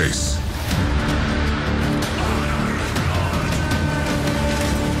give chase.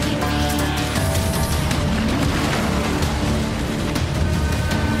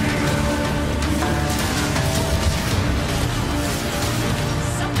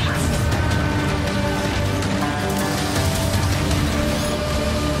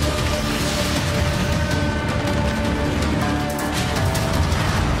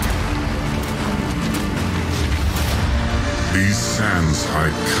 These sands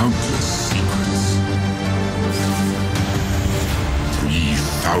hide countless secrets.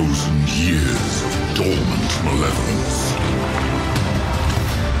 3,000 years of dormant malevolence.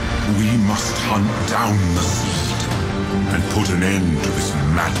 We must hunt down the seed and put an end to this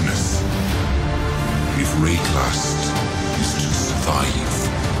madness. If Wraeclast is to survive.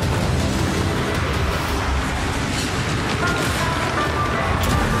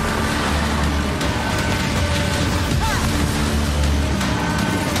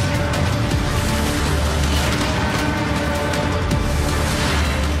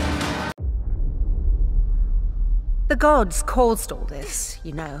 The gods caused all this,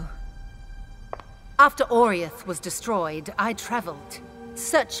 you know. After Oriath was destroyed, I traveled,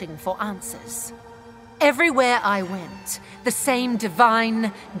 searching for answers. Everywhere I went, the same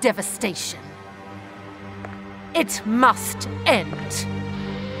divine devastation. It must end.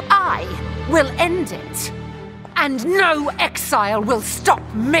 I will end it. And no exile will stop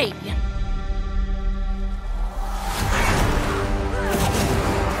me!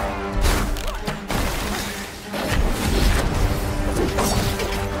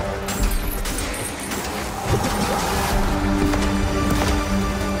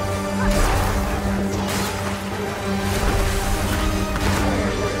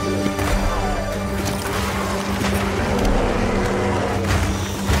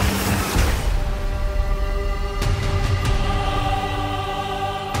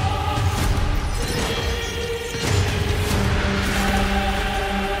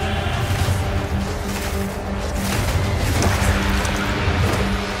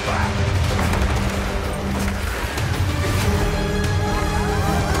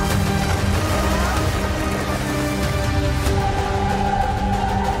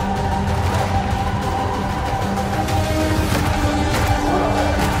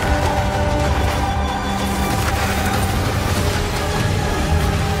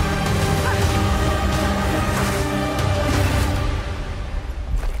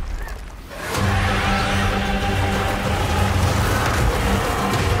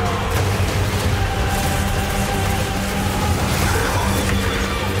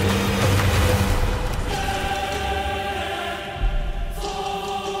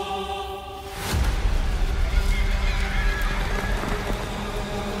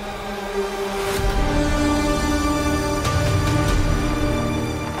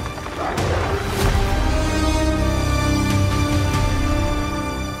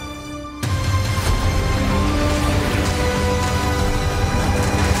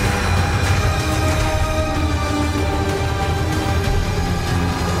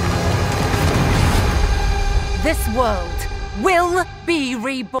 This world will be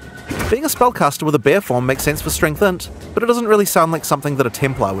reborn. Being a spellcaster with a bear form makes sense for Strength Int, but it doesn't really sound like something that a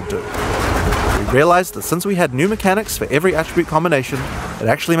Templar would do. We realised that since we had new mechanics for every attribute combination, it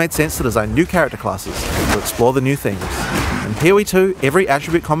actually made sense to design new character classes to explore the new themes. In PoE 2, every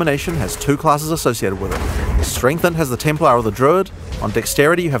attribute combination has 2 classes associated with it. Strength Int has the Templar or the Druid, on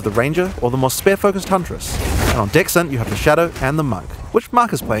Dexterity you have the Ranger or the more spare-focused Huntress, and on Dex Int you have the Shadow and the Monk, which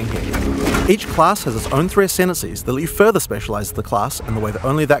Mark is playing here. Each class has its own 3 ascendancies that let you further specialise the class in the way that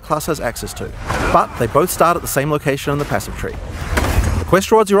only that class has access to, but they both start at the same location in the passive tree. The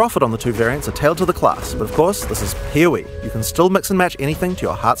quest rewards you're offered on the 2 variants are tailored to the class, but of course this is PoE. You can still mix and match anything to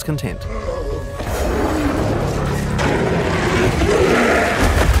your heart's content.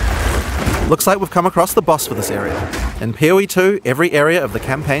 Looks like we've come across the boss for this area. In PoE 2, every area of the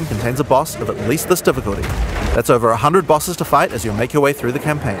campaign contains a boss of at least this difficulty. That's over 100 bosses to fight as you make your way through the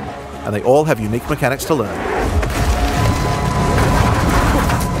campaign, and they all have unique mechanics to learn.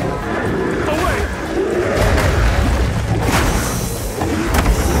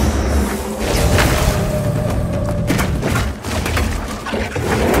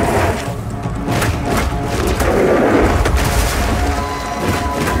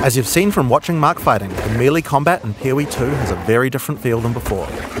 As you've seen from watching Mark fighting, the melee combat in PoE 2 has a very different feel than before.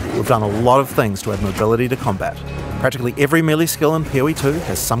 We've done a lot of things to add mobility to combat. Practically every melee skill in PoE 2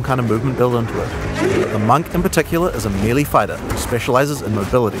 has some kind of movement built into it. The Monk in particular is a melee fighter who specialises in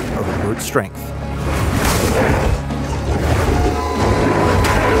mobility over brute strength.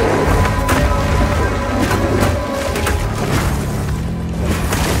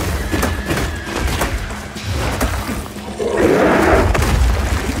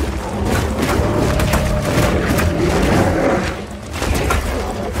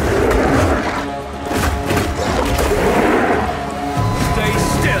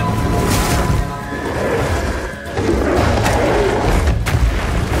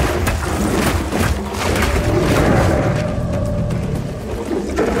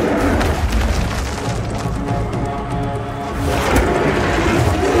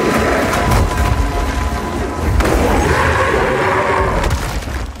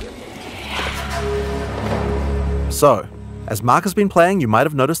 So, as Mark has been playing, you might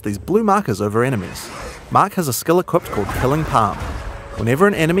have noticed these blue markers over enemies. Mark has a skill equipped called Killing Palm. Whenever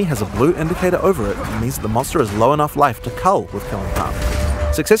an enemy has a blue indicator over it, it means that the monster is low enough life to cull with Killing Palm.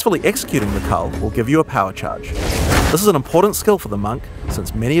 Successfully executing the cull will give you a power charge. This is an important skill for the monk,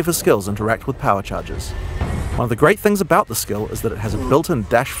 since many of his skills interact with power charges. One of the great things about the skill is that it has a built-in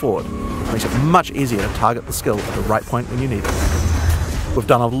dash forward, which makes it much easier to target the skill at the right point when you need it. We've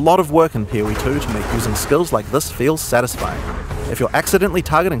done a lot of work in PoE 2 to make using skills like this feel satisfying. If you're accidentally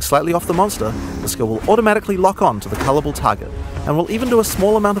targeting slightly off the monster, the skill will automatically lock on to the cullable target, and will even do a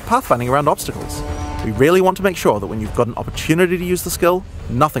small amount of pathfinding around obstacles. We really want to make sure that when you've got an opportunity to use the skill,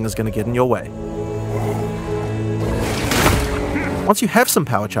 nothing is going to get in your way. Once you have some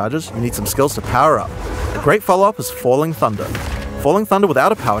power charges, you need some skills to power up. A great follow-up is Falling Thunder. Falling Thunder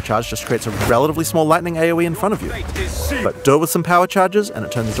without a power charge just creates a relatively small lightning AoE in front of you. But do it with some power charges and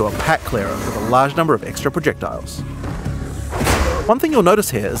it turns into a pack clearer with a large number of extra projectiles. One thing you'll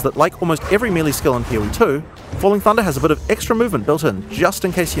notice here is that like almost every melee skill in PoE 2, Falling Thunder has a bit of extra movement built in just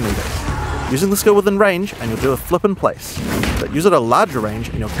in case you need it. Using the skill within range and you'll do a flip in place, but use it at a larger range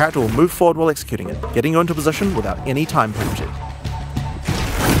and your character will move forward while executing it, getting you into position without any time penalty.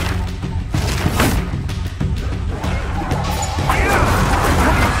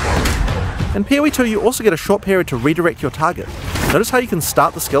 In PoE 2 you also get a short period to redirect your target. Notice how you can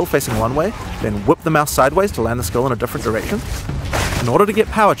start the skill facing one way, then whip the mouse sideways to land the skill in a different direction? In order to get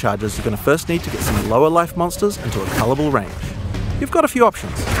power charges, you're going to first need to get some lower life monsters into a cullable range. You've got a few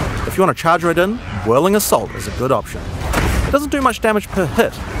options. If you want to charge right in, Whirling Assault is a good option. It doesn't do much damage per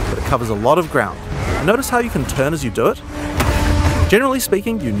hit, but it covers a lot of ground. And notice how you can turn as you do it? Generally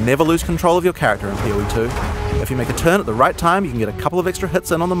speaking, you never lose control of your character in PoE 2. If you make a turn at the right time, you can get a couple of extra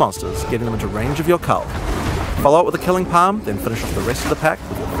hits in on the monsters, getting them into range of your cull. Follow up with a Killing Palm, then finish off the rest of the pack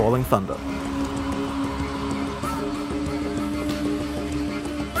with your Falling Thunder.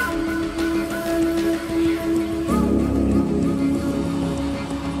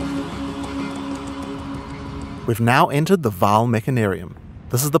 We've now entered the Vaal Mechanarium.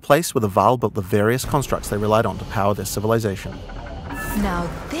 This is the place where the Vaal built the various constructs they relied on to power their civilization. Now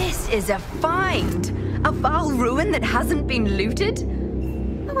this is a find! A Vaal ruin that hasn't been looted?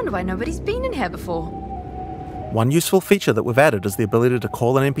 I wonder why nobody's been in here before. One useful feature that we've added is the ability to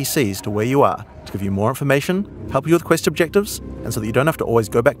call in NPCs to where you are, to give you more information, help you with quest objectives, and so that you don't have to always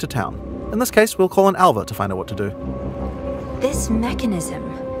go back to town. In this case, we'll call in Alva to find out what to do. This mechanism,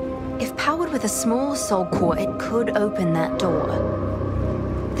 if powered with a small soul core, it could open that door.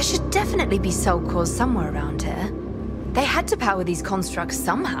 There should definitely be soul cores somewhere around here. They had to power these constructs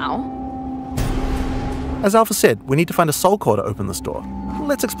somehow. As Alpha said, we need to find a soul core to open this door.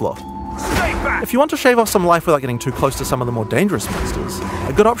 Let's explore. If you want to shave off some life without getting too close to some of the more dangerous monsters,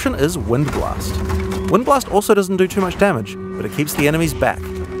 a good option is Wind Blast. Wind Blast also doesn't do too much damage, but it keeps the enemies back.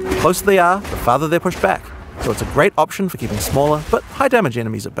 The closer they are, the farther they're pushed back, so it's a great option for keeping smaller but high damage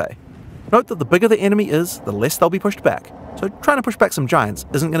enemies at bay. Note that the bigger the enemy is, the less they'll be pushed back, so trying to push back some giants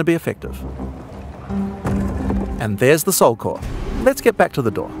isn't going to be effective. And there's the soul core. Let's get back to the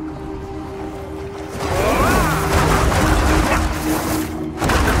door.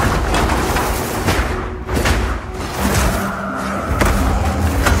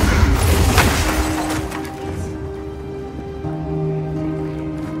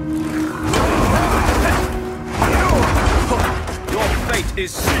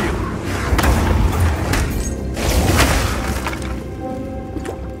 Is sealed.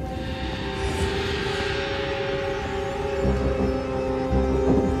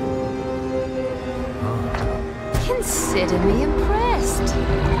 Consider me impressed.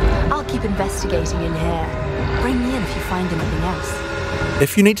 I'll keep investigating in here. Bring me in if you find anything else.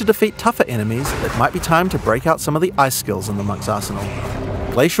 If you need to defeat tougher enemies, it might be time to break out some of the ice skills in the monk's arsenal.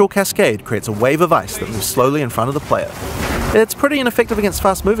 Glacial Cascade creates a wave of ice that moves slowly in front of the player. It's pretty ineffective against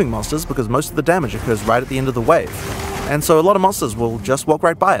fast-moving monsters because most of the damage occurs right at the end of the wave, and so a lot of monsters will just walk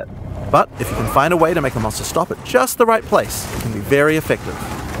right by it. But if you can find a way to make a monster stop at just the right place, it can be very effective.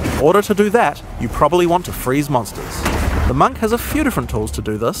 In order to do that, you probably want to freeze monsters. The monk has a few different tools to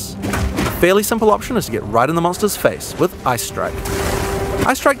do this. A fairly simple option is to get right in the monster's face with Ice Strike.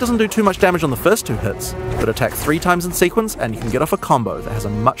 Ice Strike doesn't do too much damage on the first 2 hits, but attack 3 times in sequence and you can get off a combo that has a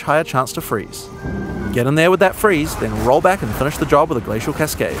much higher chance to freeze. Get in there with that freeze, then roll back and finish the job with a Glacial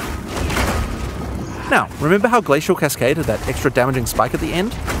Cascade. Now, remember how Glacial Cascade had that extra damaging spike at the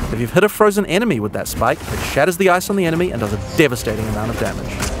end? If you've hit a frozen enemy with that spike, it shatters the ice on the enemy and does a devastating amount of damage.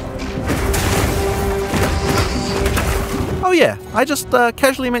 Oh yeah, I just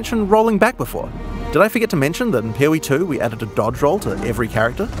casually mentioned rolling back before. Did I forget to mention that in PoE 2 we added a dodge roll to every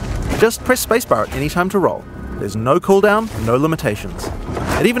character? Just press spacebar at any time to roll. There's no cooldown, no limitations.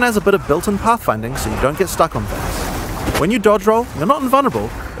 It even has a bit of built-in pathfinding so you don't get stuck on things. When you dodge roll, you're not invulnerable.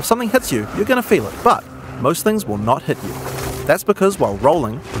 If something hits you, you're going to feel it, but most things will not hit you. That's because while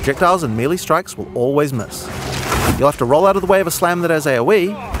rolling, projectiles and melee strikes will always miss. You'll have to roll out of the way of a slam that has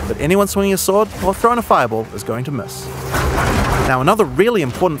AoE, but anyone swinging a sword or throwing a fireball is going to miss. Now, another really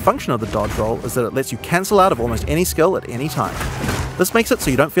important function of the dodge roll is that it lets you cancel out of almost any skill at any time. This makes it so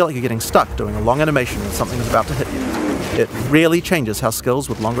you don't feel like you're getting stuck doing a long animation when something is about to hit you. It really changes how skills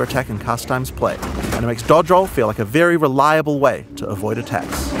with longer attack and cast times play, and it makes dodge roll feel like a very reliable way to avoid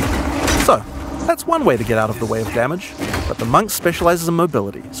attacks. So, that's one way to get out of the way of damage, but the monk specializes in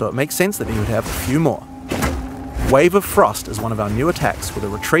mobility, so it makes sense that he would have a few more. Wave of Frost is one of our new attacks with a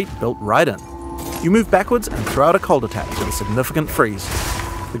retreat built right in. You move backwards and throw out a cold attack with a significant freeze.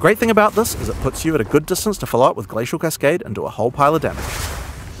 The great thing about this is it puts you at a good distance to follow up with Glacial Cascade and do a whole pile of damage.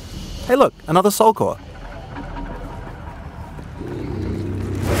 Hey look, another Soul Core.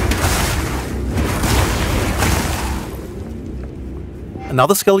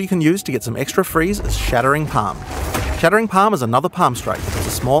 Another skill you can use to get some extra freeze is Shattering Palm. Shattering Palm is another palm strike that puts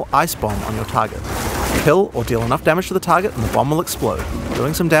a small ice bomb on your target. Kill or deal enough damage to the target and the bomb will explode,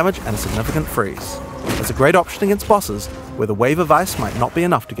 doing some damage and a significant freeze. It's a great option against bosses where the wave of ice might not be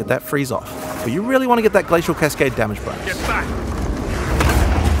enough to get that freeze off, but you really want to get that Glacial Cascade damage bonus. Get back!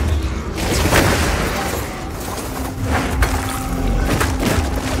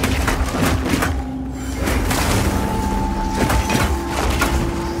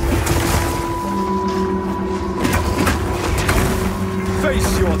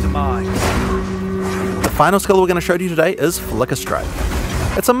 Face your demise. The final skill we're going to show you today is Flicker Strike.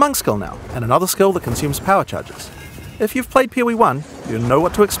 It's a monk skill now, and another skill that consumes power charges. If you've played PoE 1, you know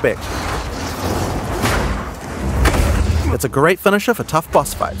what to expect. It's a great finisher for tough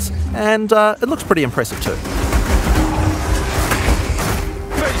boss fights, and it looks pretty impressive too.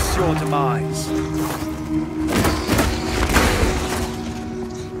 Face your demise.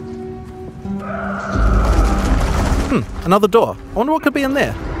 Another door. I wonder what could be in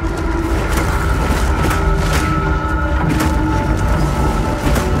there.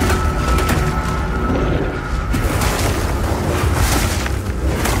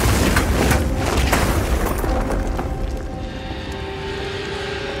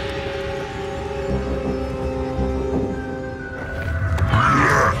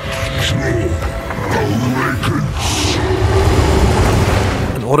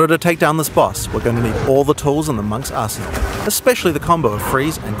 In order to take down this boss, we're going to need all the tools in the monk's arsenal, especially the combo of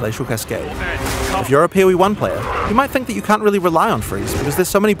Freeze and Glacial Cascade. If you're a PoE 1 player, you might think that you can't really rely on Freeze because there's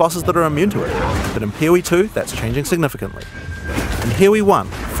so many bosses that are immune to it, but in PoE 2 that's changing significantly. In PoE 1,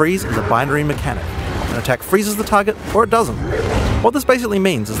 Freeze is a binary mechanic. An attack freezes the target or it doesn't. What this basically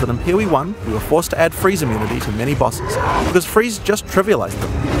means is that in PoE 1, we were forced to add freeze immunity to many bosses, because freeze just trivialized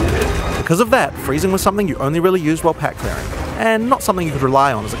them. Because of that, freezing was something you only really used while pack clearing, and not something you could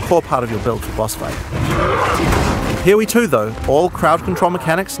rely on as a core part of your build for boss fight. In PoE 2 though, all crowd control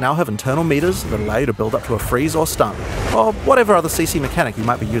mechanics now have internal meters that allow you to build up to a freeze or stun, or whatever other CC mechanic you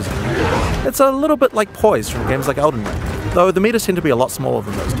might be using. It's a little bit like poise from games like Elden Ring, though the meters tend to be a lot smaller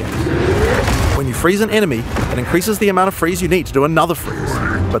than those games. When you freeze an enemy, it increases the amount of freeze you need to do another freeze,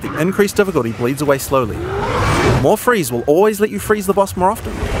 but the increased difficulty bleeds away slowly. More freeze will always let you freeze the boss more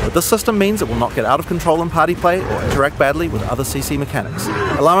often, but this system means it will not get out of control in party play or interact badly with other CC mechanics,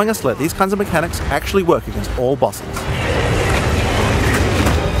 allowing us to let these kinds of mechanics actually work against all bosses.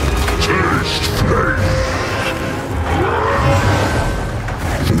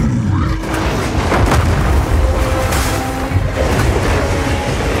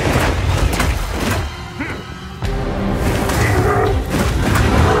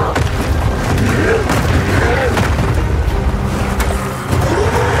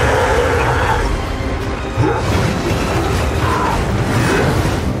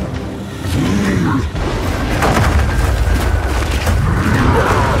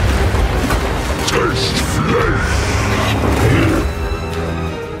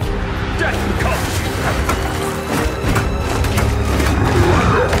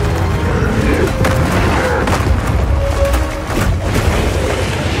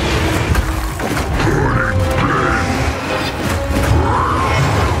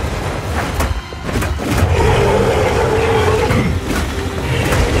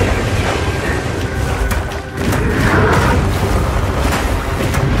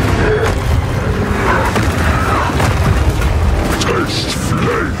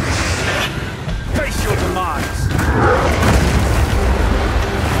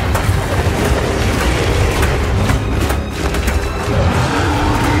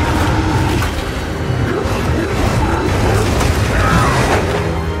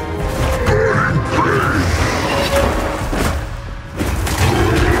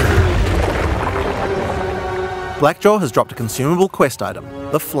 Blackjaw has dropped a consumable quest item,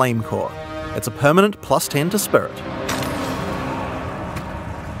 the Flame Core. It's a permanent +10 to Spirit.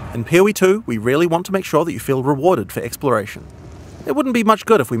 In PoE 2, we really want to make sure that you feel rewarded for exploration. It wouldn't be much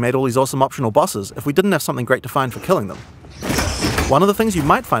good if we made all these awesome optional bosses if we didn't have something great to find for killing them. One of the things you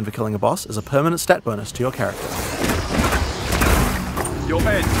might find for killing a boss is a permanent stat bonus to your character. Your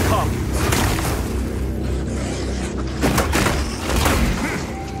end comes.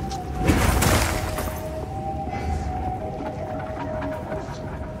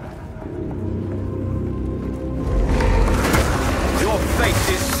 Your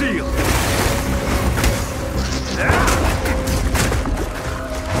fate is sealed.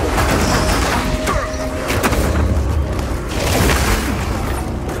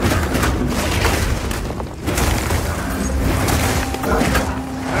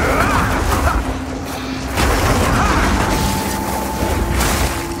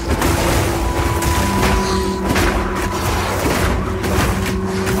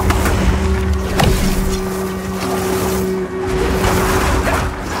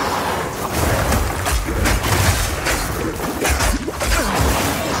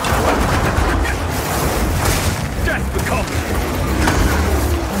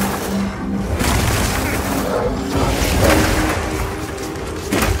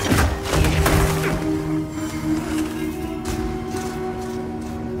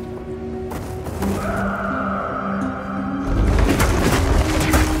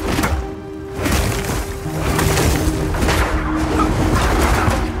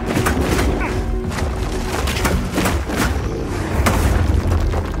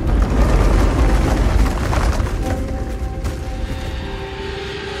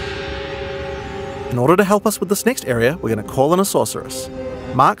 In order to help us with this next area, we're going to call in a sorceress.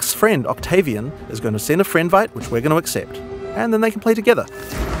 Mark's friend Octavian is going to send a friendvite, which we're going to accept, and then they can play together.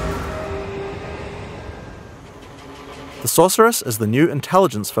 The sorceress is the new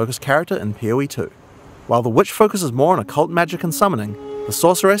intelligence-focused character in PoE 2. While the witch focuses more on occult magic and summoning, the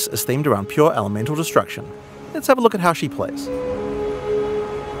sorceress is themed around pure elemental destruction. Let's have a look at how she plays.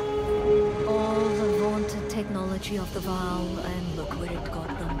 All the vaunted technology of the Vow, and look where it got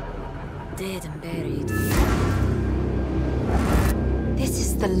them. Dead and buried. This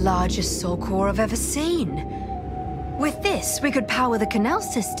is the largest soul core I've ever seen. With this, we could power the canal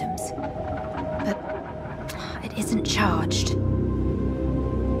systems. But it isn't charged.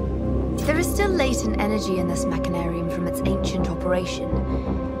 There is still latent energy in this machinarium from its ancient operation.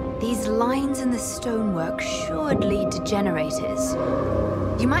 These lines in the stonework should lead to generators.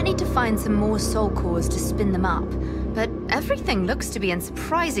 You might need to find some more soul cores to spin them up, but everything looks to be in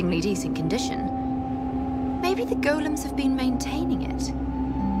surprisingly decent condition. Maybe the golems have been maintaining it.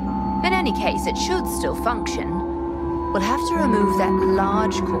 In any case, it should still function. We'll have to remove that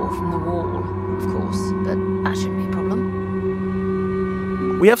large core from the wall, of course, but that shouldn't be a problem.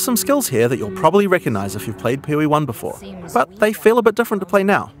 We have some skills here that you'll probably recognise if you've played PoE 1 before, but they feel a bit different to play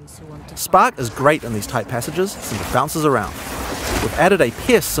now. Spark is great in these tight passages since it bounces around. We've added a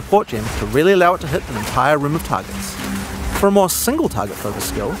Pierce support gem to really allow it to hit an entire room of targets. For a more single target focused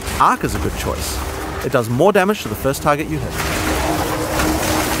skill, Arc is a good choice. It does more damage to the first target you hit.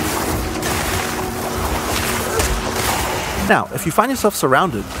 Now, if you find yourself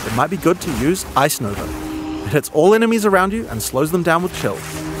surrounded, it might be good to use Ice Nova. It hits all enemies around you and slows them down with chill.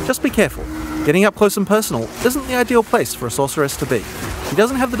 Just be careful. Getting up close and personal isn't the ideal place for a sorceress to be. She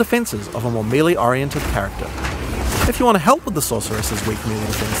doesn't have the defenses of a more melee-oriented character. If you want to help with the sorceress's weak melee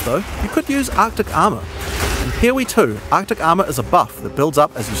defense though, you could use Arctic Armor. In PoE 2, Arctic Armor is a buff that builds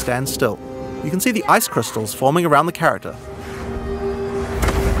up as you stand still. You can see the ice crystals forming around the character.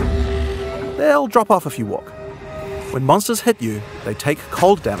 They'll drop off if you walk. When monsters hit you, they take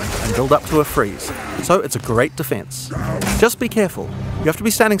cold damage and build up to a freeze, so it's a great defense. Just be careful. You have to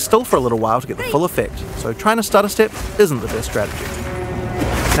be standing still for a little while to get the full effect, so trying to stutter step isn't the best strategy.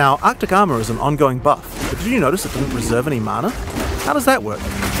 Now, Arctic Armor is an ongoing buff, but did you notice it didn't reserve any mana? How does that work?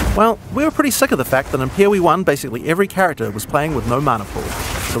 Well, we were pretty sick of the fact that in PoE 1 basically every character was playing with no mana pool,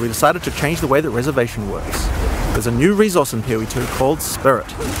 so we decided to change the way that reservation works. There's a new resource in PoE 2 called Spirit.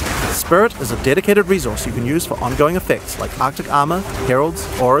 Spirit is a dedicated resource you can use for ongoing effects like Arctic Armor, Heralds,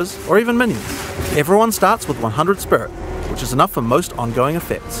 Auras, or even Minions. Everyone starts with 100 Spirit, which is enough for most ongoing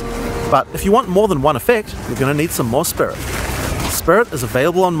effects. But if you want more than one effect, you're going to need some more Spirit. Spirit is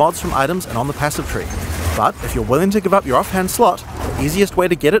available on mods from items and on the passive tree. But if you're willing to give up your offhand slot, the easiest way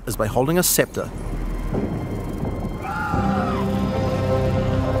to get it is by holding a Scepter.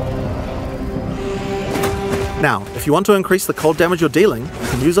 Now, if you want to increase the cold damage you're dealing, you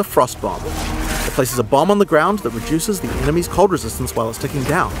can use a Frost Bomb. It places a bomb on the ground that reduces the enemy's cold resistance while it's ticking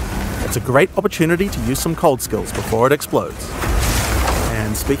down. It It's a great opportunity to use some cold skills before it explodes.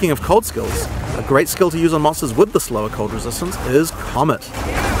 And speaking of cold skills, a great skill to use on monsters with the slower cold resistance is Comet.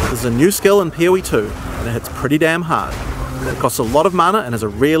 This is a new skill in PoE 2, and it hits pretty damn hard. It costs a lot of mana and has a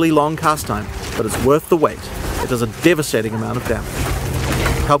really long cast time, but it's worth the wait. It does a devastating amount of damage.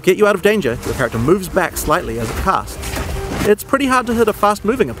 To help get you out of danger, your character moves back slightly as it casts. It's pretty hard to hit a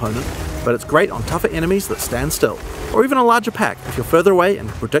fast-moving opponent, but it's great on tougher enemies that stand still, or even a larger pack if you're further away and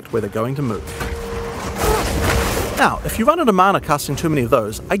can predict where they're going to move. Now, if you run out of mana casting too many of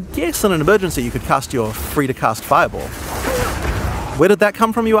those, I guess in an emergency you could cast your free-to-cast Fireball. Where did that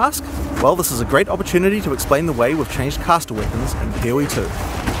come from, you ask? Well, this is a great opportunity to explain the way we've changed caster weapons in PoE 2.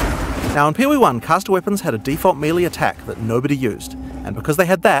 Now in PoE 1, caster weapons had a default melee attack that nobody used, and because they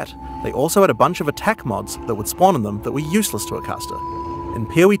had that, they also had a bunch of attack mods that would spawn in them that were useless to a caster. In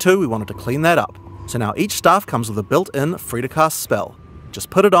PoE 2 we wanted to clean that up, so now each staff comes with a built-in free-to-cast spell. Just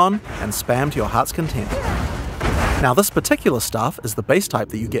put it on and spam to your heart's content. Now this particular staff is the base type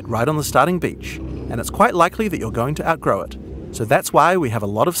that you get right on the starting beach, and it's quite likely that you're going to outgrow it, so that's why we have a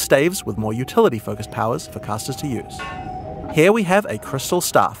lot of staves with more utility-focused powers for casters to use. Here we have a crystal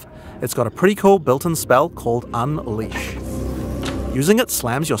staff. It's got a pretty cool built-in spell called Unleash. Using it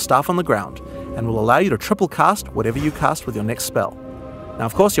slams your staff on the ground, and will allow you to triple cast whatever you cast with your next spell. Now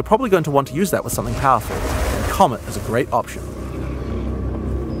of course you're probably going to want to use that with something powerful, and Comet is a great option.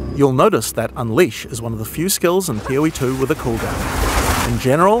 You'll notice that Unleash is one of the few skills in PoE 2 with a cooldown. In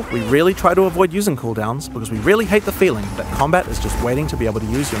general, we really try to avoid using cooldowns because we really hate the feeling that combat is just waiting to be able to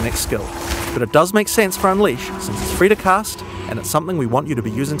use your next skill. But it does make sense for Unleash since it's free to cast, and it's something we want you to be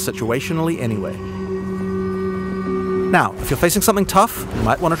using situationally anyway. Now, if you're facing something tough, you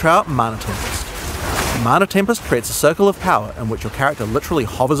might want to try out Mana Tempest. Mana Tempest creates a circle of power in which your character literally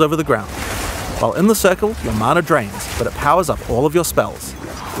hovers over the ground. While in the circle, your mana drains, but it powers up all of your spells.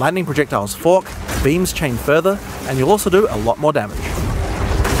 Lightning projectiles fork, beams chain further, and you'll also do a lot more damage.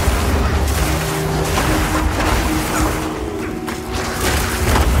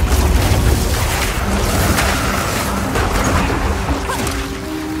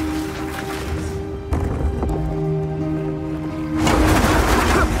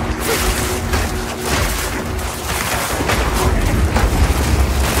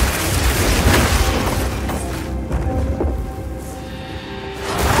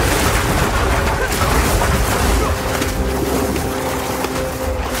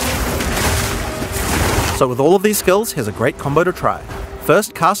 So with all of these skills, here's a great combo to try.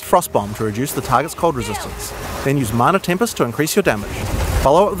 First, cast Frostbomb to reduce the target's cold resistance. Then use Mana Tempest to increase your damage.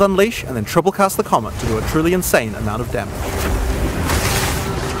 Follow it with Unleash, and then triple cast the Comet to do a truly insane amount of damage.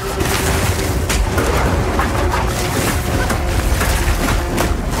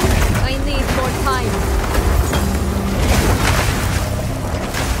 I need more time.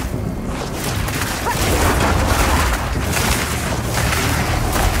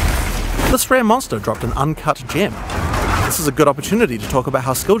 This rare monster dropped an uncut gem. This is a good opportunity to talk about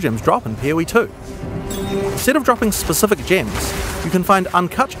how skill gems drop in PoE 2. Instead of dropping specific gems, you can find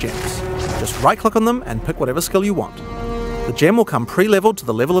uncut gems. Just right-click on them and pick whatever skill you want. The gem will come pre-leveled to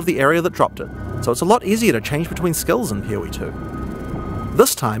the level of the area that dropped it, so it's a lot easier to change between skills in PoE 2.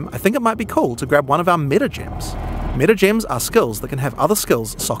 This time, I think it might be cool to grab one of our meta gems. Meta gems are skills that can have other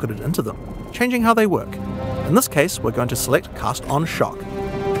skills socketed into them, changing how they work. In this case, we're going to select Cast on Shock.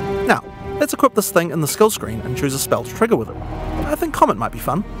 Now, let's equip this thing in the skill screen and choose a spell to trigger with it. I think Comet might be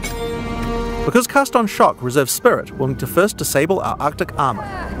fun. Because Cast on Shock reserves Spirit, we'll need to first disable our Arctic armor.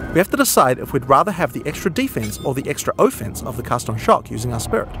 We have to decide if we'd rather have the extra defense or the extra offense of the Cast on Shock using our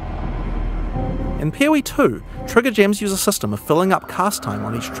Spirit. In PoE 2, trigger gems use a system of filling up cast time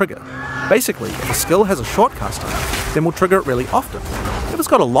on each trigger. Basically, if a skill has a short cast time, then we'll trigger it really often. If it's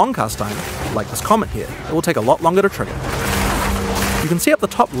got a long cast time, like this Comet here, it will take a lot longer to trigger. You can see up the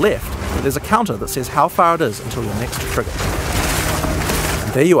top left that there's a counter that says how far it is until your next trigger.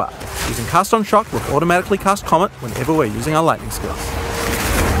 And there you are. Using Cast on Shock, we'll automatically cast Comet whenever we're using our lightning skills.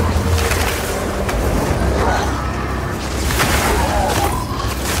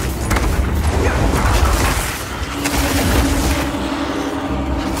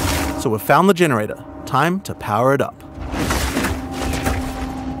 So we've found the generator. Time to power it up.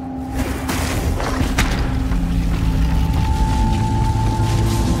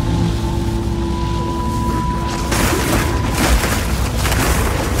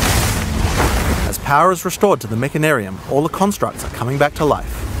 Power is restored to the Mechanarium, all the constructs are coming back to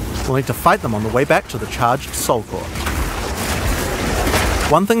life. We'll need to fight them on the way back to the charged Soul Core.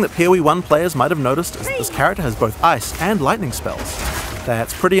 One thing that PoE 1 players might have noticed is that this character has both ice and lightning spells.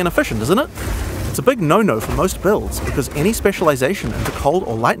 That's pretty inefficient, isn't it? It's a big no-no for most builds because any specialization into cold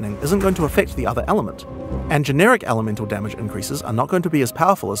or lightning isn't going to affect the other element, and generic elemental damage increases are not going to be as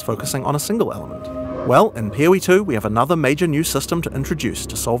powerful as focusing on a single element. Well, in PoE 2 we have another major new system to introduce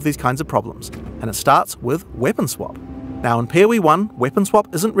to solve these kinds of problems, and it starts with weapon swap. Now in PoE 1, weapon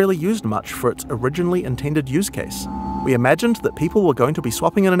swap isn't really used much for its originally intended use case. We imagined that people were going to be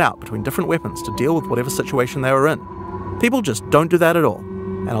swapping in and out between different weapons to deal with whatever situation they were in. People just don't do that at all,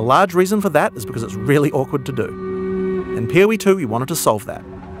 and a large reason for that is because it's really awkward to do. In PoE 2 we wanted to solve that.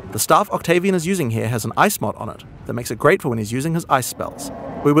 The staff Octavian is using here has an ice mod on it that makes it great for when he's using his ice spells.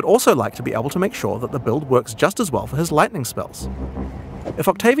 We would also like to be able to make sure that the build works just as well for his lightning spells. If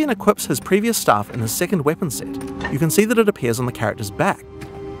Octavian equips his previous staff in his second weapon set, you can see that it appears on the character's back.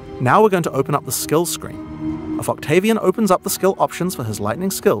 Now we're going to open up the skills screen. If Octavian opens up the skill options for his lightning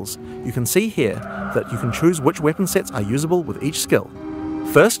skills, you can see here that you can choose which weapon sets are usable with each skill.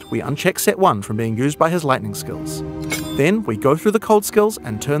 First, we uncheck set 1 from being used by his lightning skills. Then, we go through the cold skills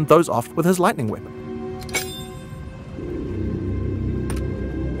and turn those off with his lightning weapon.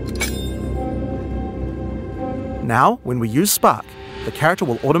 Now, when we use Spark, the character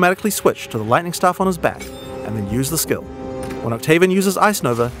will automatically switch to the lightning staff on his back, and then use the skill. When Octavian uses Ice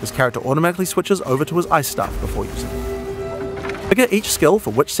Nova, his character automatically switches over to his ice staff before using it. Figure each skill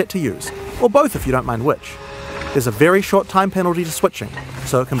for which set to use, or both if you don't mind which. There's a very short time penalty to switching,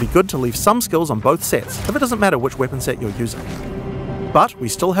 so it can be good to leave some skills on both sets if it doesn't matter which weapon set you're using. But we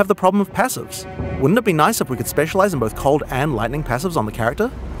still have the problem of passives. Wouldn't it be nice if we could specialize in both cold and lightning passives on the character?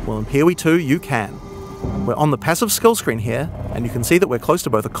 Well, in PoE 2 you can. We're on the passive skill screen here, and you can see that we're close to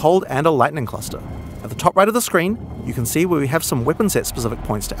both a cold and a lightning cluster. At the top right of the screen, you can see where we have some weapon set specific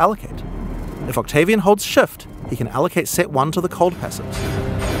points to allocate. If Octavian holds shift, he can allocate set 1 to the cold passives,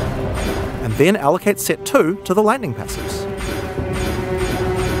 and then allocate set 2 to the lightning passives.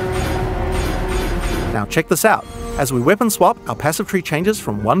 Now check this out. As we weapon swap, our passive tree changes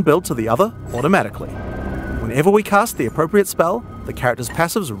from one build to the other automatically. Whenever we cast the appropriate spell, the character's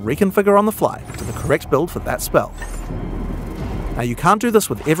passives reconfigure on the fly to the correct build for that spell. Now you can't do this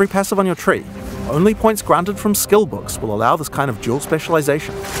with every passive on your tree. Only points granted from skill books will allow this kind of dual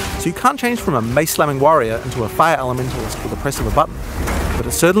specialization, so you can't change from a mace-slamming warrior into a fire elementalist with the press of a button, but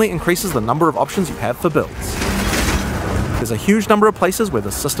it certainly increases the number of options you have for builds. There's a huge number of places where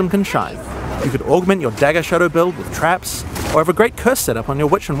the system can shine. You could augment your Dagger Shadow build with traps, or have a great curse setup on your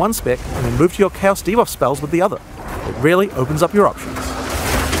Witch in one spec and then move to your Chaos debuff spells with the other. It really opens up your options.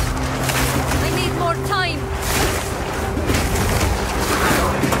 I need more time.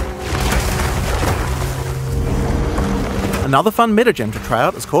 Another fun metagem to try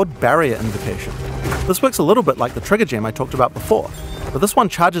out is called Barrier Invocation. This works a little bit like the trigger gem I talked about before, but this one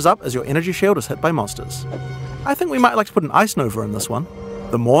charges up as your energy shield is hit by monsters. I think we might like to put an Ice Nova in this one.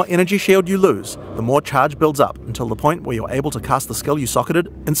 The more energy shield you lose, the more charge builds up until the point where you're able to cast the skill you socketed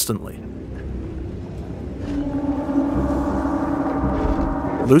instantly.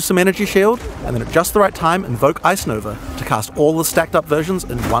 Lose some energy shield, and then at just the right time invoke Ice Nova to cast all the stacked up versions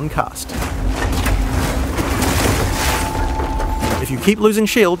in one cast. If you keep losing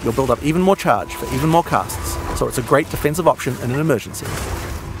shield, you'll build up even more charge for even more casts, so it's a great defensive option in an emergency.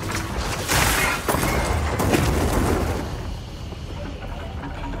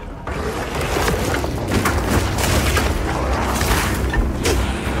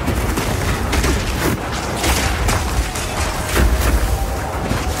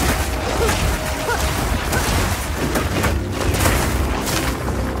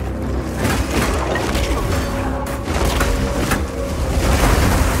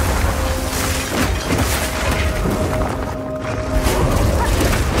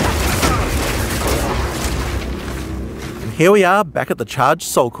 Here we are, back at the charged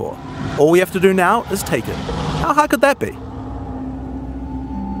Soul Core. All we have to do now is take it. How hard could that be?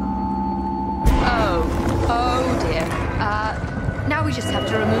 Oh dear. Now we just have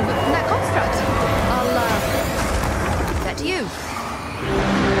to remove it from that construct. I'll, give that to you.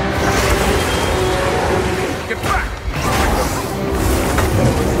 Get back!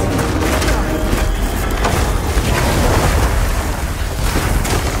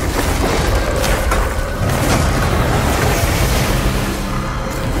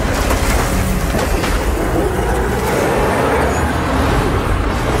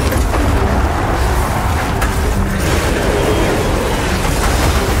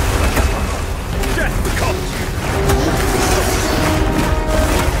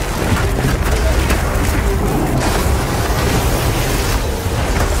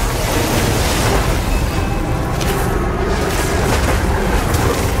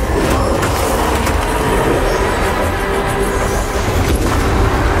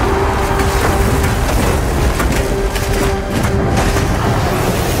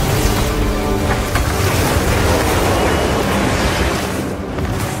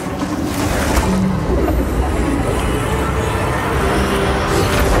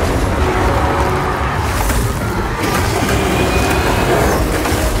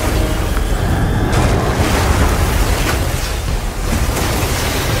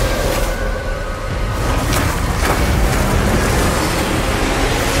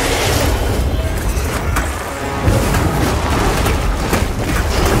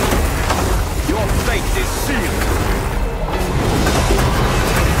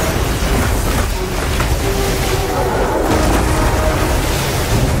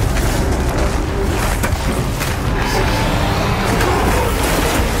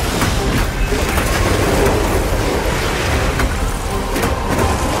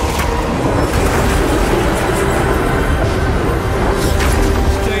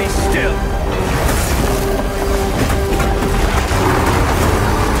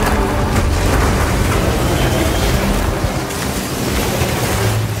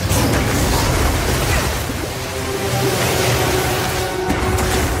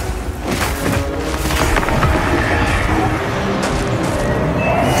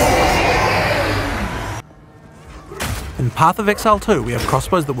 Path of Exile 2, we have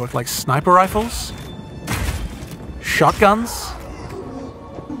crossbows that work like sniper rifles, shotguns,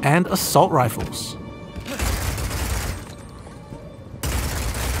 and assault rifles.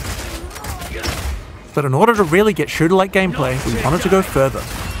 But in order to really get shooter-like gameplay, we wanted to go further.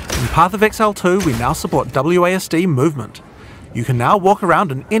 In Path of Exile 2, we now support WASD movement. You can now walk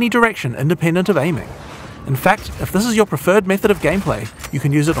around in any direction independent of aiming. In fact, if this is your preferred method of gameplay, you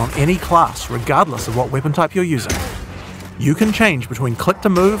can use it on any class, regardless of what weapon type you're using. You can change between click to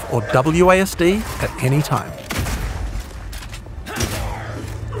move or WASD at any time.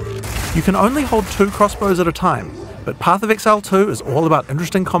 You can only hold 2 crossbows at a time, but Path of Exile 2 is all about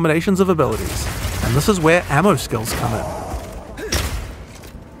interesting combinations of abilities, and this is where ammo skills come in.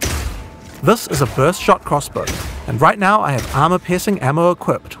 This is a burst shot crossbow, and right now I have armor piercing ammo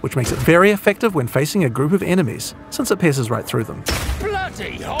equipped, which makes it very effective when facing a group of enemies, since it pierces right through them.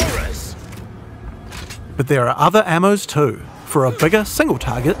 Bloody horrors! But there are other ammos too. For a bigger single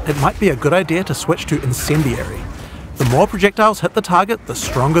target, it might be a good idea to switch to Incendiary. The more projectiles hit the target, the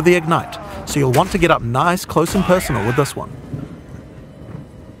stronger the ignite, so you'll want to get up nice, close and personal with this one.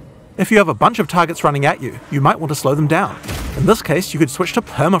 If you have a bunch of targets running at you, you might want to slow them down. In this case, you could switch to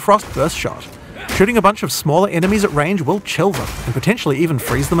Permafrost Burst Shot. Shooting a bunch of smaller enemies at range will chill them, and potentially even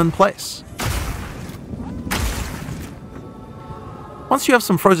freeze them in place. Once you have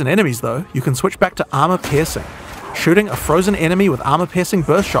some frozen enemies though, you can switch back to Armor Piercing. Shooting a frozen enemy with Armor Piercing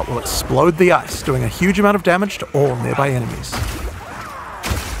Burst Shot will explode the ice, doing a huge amount of damage to all nearby enemies.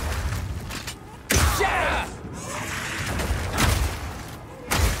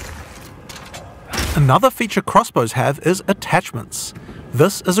 Another feature crossbows have is attachments.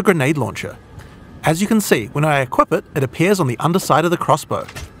 This is a grenade launcher. As you can see, when I equip it, it appears on the underside of the crossbow.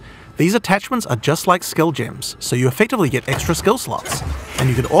 These attachments are just like skill gems, so you effectively get extra skill slots, and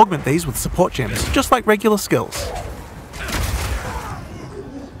you can augment these with support gems, just like regular skills.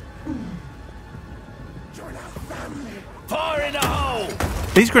 Fire in the hole!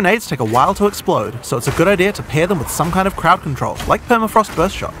 These grenades take a while to explode, so it's a good idea to pair them with some kind of crowd control, like Permafrost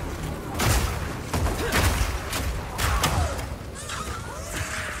Burst Shot.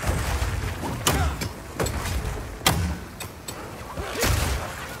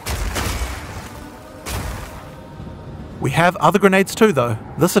 We have other grenades too though.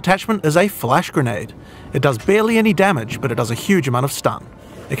 This attachment is a flash grenade. It does barely any damage, but it does a huge amount of stun.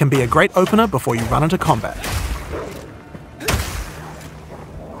 It can be a great opener before you run into combat.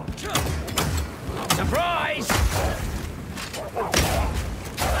 Surprise!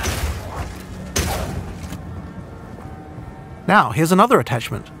 Now here's another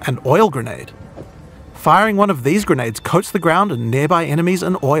attachment, an oil grenade. Firing one of these grenades coats the ground and nearby enemies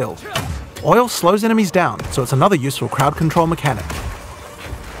in oil. Oil slows enemies down, so it's another useful crowd control mechanic.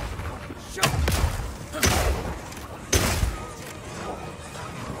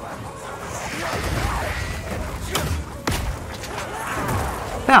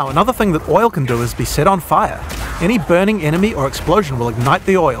 Now, another thing that oil can do is be set on fire. Any burning enemy or explosion will ignite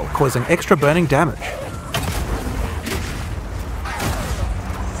the oil, causing extra burning damage.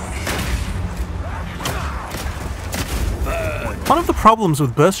 One of the problems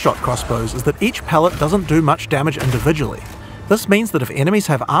with burst shot crossbows is that each pellet doesn't do much damage individually. This means that if enemies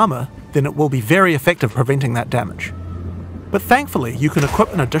have armor, then it will be very effective preventing that damage. But thankfully, you can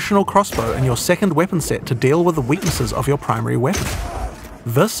equip an additional crossbow in your second weapon set to deal with the weaknesses of your primary weapon.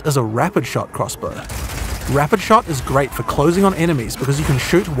 This is a rapid shot crossbow. Rapid shot is great for closing on enemies because you can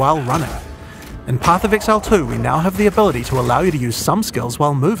shoot while running. In Path of Exile 2, we now have the ability to allow you to use some skills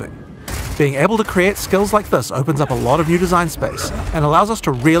while moving. Being able to create skills like this opens up a lot of new design space and allows us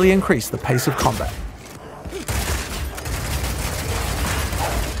to really increase the pace of combat.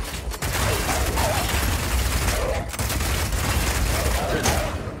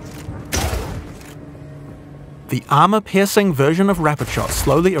 The armor-piercing version of Rapid Shot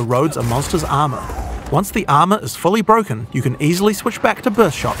slowly erodes a monster's armor. Once the armor is fully broken, you can easily switch back to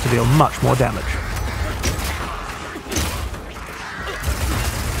Burst Shot to deal much more damage.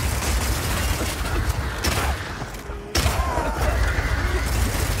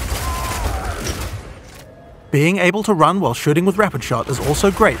 Being able to run while shooting with Rapid Shot is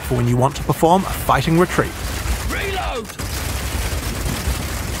also great for when you want to perform a fighting retreat. Reload!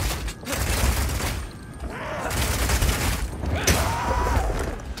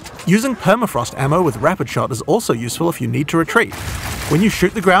 Using permafrost ammo with Rapid Shot is also useful if you need to retreat. When you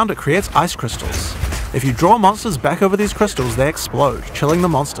shoot the ground, it creates ice crystals. If you draw monsters back over these crystals, they explode, chilling the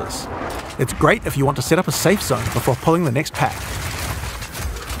monsters. It's great if you want to set up a safe zone before pulling the next pack.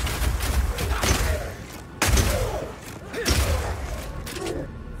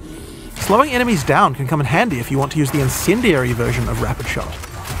 Slowing enemies down can come in handy if you want to use the incendiary version of Rapid Shot.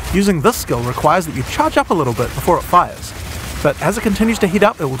 Using this skill requires that you charge up a little bit before it fires, but as it continues to heat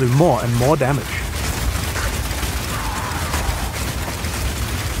up, it will do more and more damage.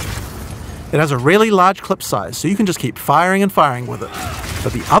 It has a really large clip size, so you can just keep firing and firing with it.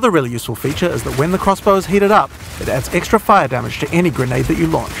 But the other really useful feature is that when the crossbow is heated up, it adds extra fire damage to any grenade that you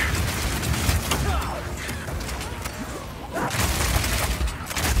launch.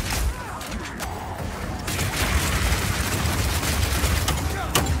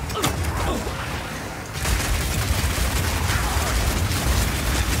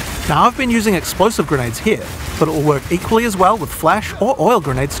 Now I've been using explosive grenades here, but it will work equally as well with flash or oil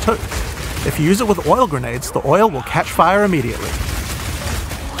grenades too. If you use it with oil grenades, the oil will catch fire immediately.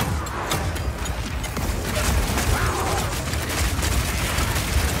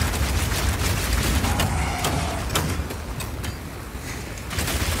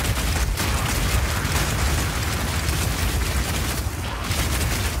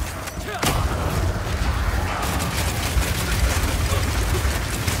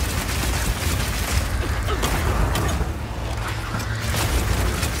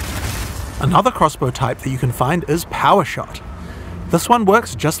 Another crossbow type that you can find is Power Shot. This one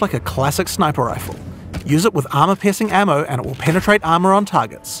works just like a classic sniper rifle. Use it with armor-piercing ammo and it will penetrate armor on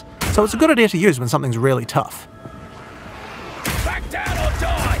targets, so it's a good idea to use when something's really tough. Back down or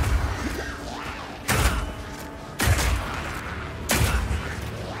die!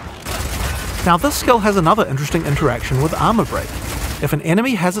 Now this skill has another interesting interaction with armor break. If an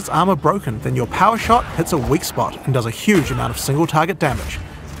enemy has its armor broken, then your Power Shot hits a weak spot and does a huge amount of single target damage,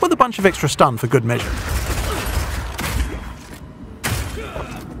 with a bunch of extra stun for good measure.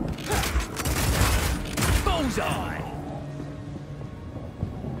 Bullseye!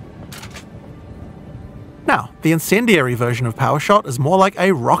 Now, the incendiary version of Power Shot is more like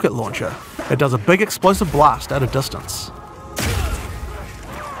a rocket launcher. It does a big explosive blast at a distance.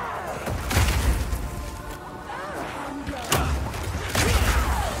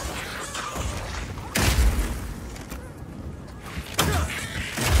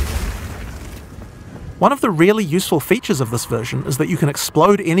 One of the really useful features of this version is that you can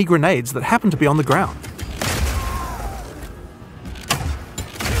explode any grenades that happen to be on the ground.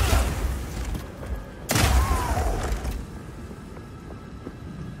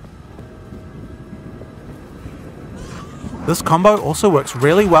 This combo also works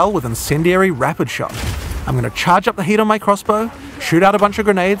really well with Incendiary Rapid Shot. I'm going to charge up the heat on my crossbow, shoot out a bunch of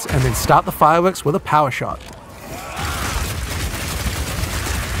grenades, and then start the fireworks with a Power Shot.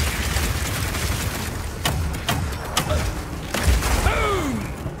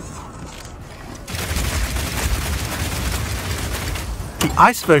 The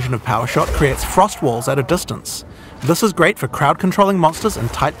ice version of Power Shot creates frost walls at a distance. This is great for crowd controlling monsters in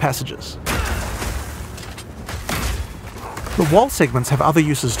tight passages. The wall segments have other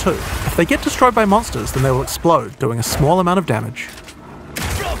uses too. If they get destroyed by monsters, then they will explode, doing a small amount of damage.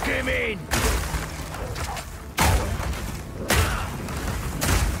 Block him in!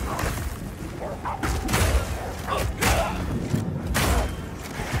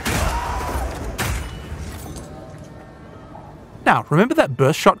 Now, remember that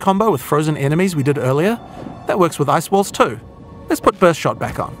burst shot combo with frozen enemies we did earlier? That works with ice walls too. Let's put burst shot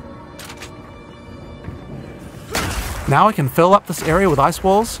back on. Now I can fill up this area with ice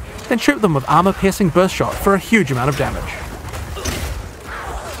walls, then shoot them with armor-piercing burst shot for a huge amount of damage.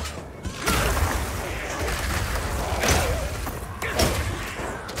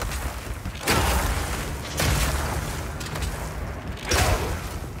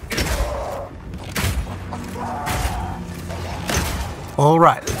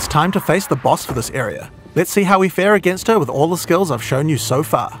 Alright, it's time to face the boss for this area. Let's see how we fare against her with all the skills I've shown you so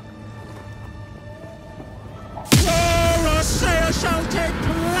far. Shall take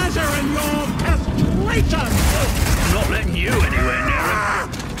pleasure in your castration! I'm not letting you anywhere near him.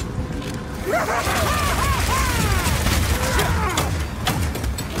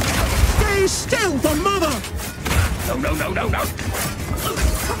 Stay still, the mother! No, no, no, no, no!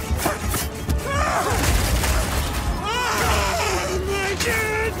 Oh, my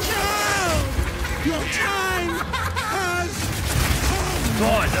dear child! Your time has come!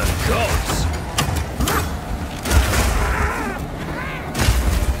 By the gods!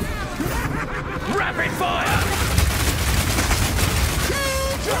 Rapid fire!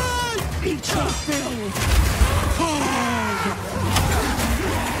 Children! Eat your fill! Hard!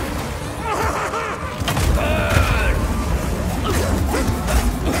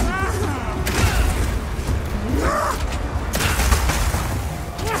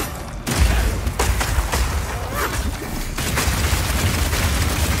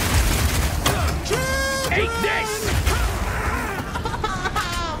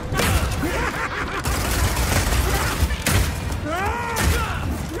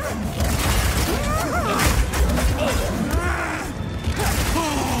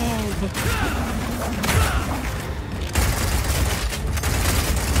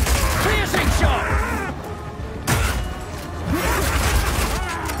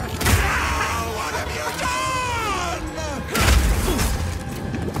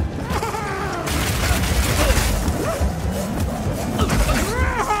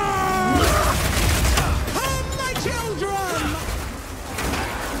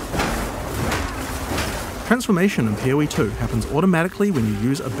 transformation in PoE 2 happens automatically when you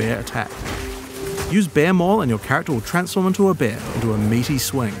use a bear attack. Use Bear Maul and your character will transform into a bear, into a meaty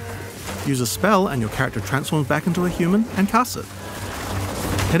swing. Use a spell and your character transforms back into a human and casts it.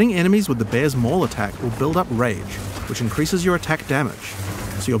 Hitting enemies with the Bear's Maul attack will build up rage, which increases your attack damage,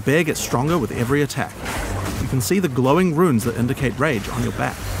 so your bear gets stronger with every attack. You can see the glowing runes that indicate rage on your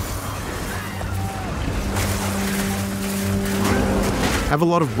back. Have a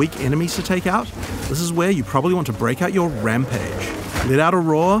lot of weak enemies to take out? This is where you probably want to break out your Rampage. Let out a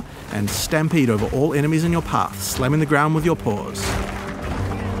roar and stampede over all enemies in your path, slamming the ground with your paws.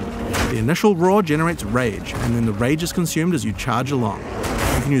 The initial roar generates rage, and then the rage is consumed as you charge along.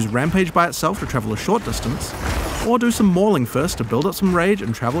 You can use Rampage by itself to travel a short distance, or do some mauling first to build up some rage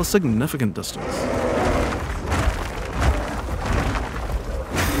and travel a significant distance.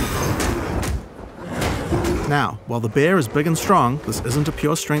 Now, while the bear is big and strong, this isn't a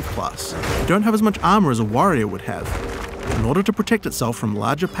pure strength class. You don't have as much armor as a warrior would have. In order to protect itself from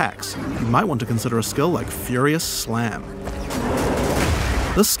larger packs, you might want to consider a skill like Furious Slam.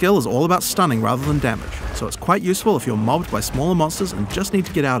 This skill is all about stunning rather than damage, so it's quite useful if you're mobbed by smaller monsters and just need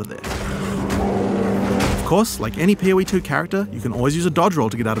to get out of there. Of course, like any PoE 2 character, you can always use a dodge roll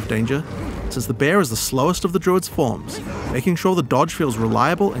to get out of danger, since the bear is the slowest of the druid's forms. Making sure the dodge feels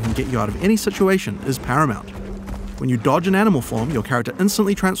reliable and can get you out of any situation is paramount. When you dodge an animal form, your character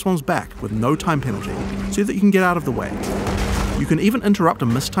instantly transforms back with no time penalty, so that you can get out of the way. You can even interrupt a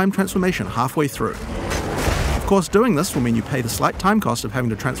mistimed transformation halfway through. Of course, doing this will mean you pay the slight time cost of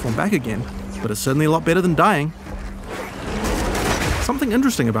having to transform back again, but it's certainly a lot better than dying. Something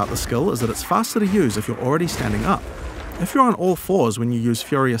interesting about the skill is that it's faster to use if you're already standing up. If you're on all fours when you use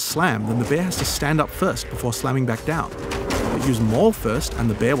Furious Slam, then the bear has to stand up first before slamming back down. But use Maul first and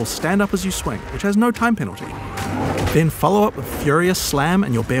the bear will stand up as you swing, which has no time penalty. Then follow up with Furious Slam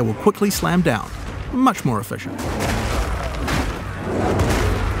and your bear will quickly slam down. Much more efficient.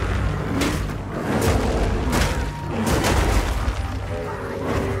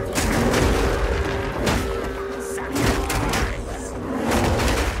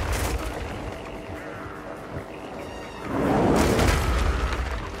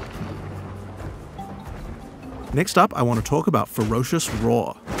 Next up, I want to talk about Ferocious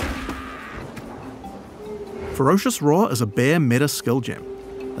Roar. Ferocious Roar is a bear meta skill gem.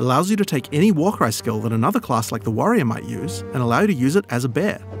 It allows you to take any Warcry skill that another class like the Warrior might use and allow you to use it as a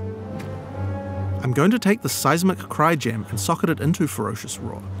bear. I'm going to take the Seismic Cry gem and socket it into Ferocious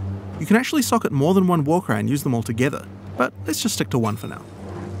Roar. You can actually socket more than one Warcry and use them all together, but let's just stick to one for now.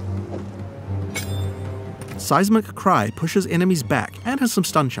 Seismic Cry pushes enemies back and has some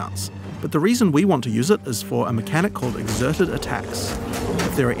stun chance, but the reason we want to use it is for a mechanic called Exerted Attacks.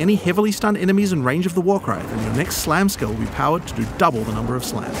 If there are any heavily stunned enemies in range of the Warcry, then your next slam skill will be powered to do double the number of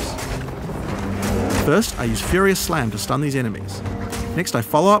slams. First, I use Furious Slam to stun these enemies. Next, I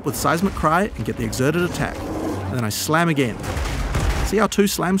follow up with Seismic Cry and get the Exerted Attack, and then I slam again. See how 2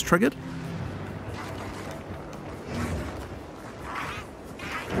 slams triggered?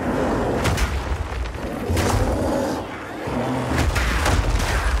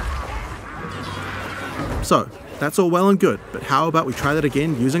 So, that's all well and good, but how about we try that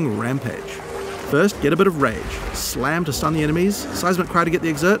again using Rampage? First, get a bit of rage, slam to stun the enemies, Seismic Cry to get the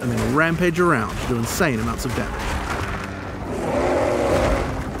exert, and then rampage around to do insane amounts of damage.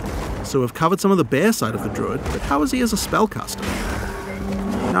 So we've covered some of the bear side of the druid, but how is he as a spellcaster?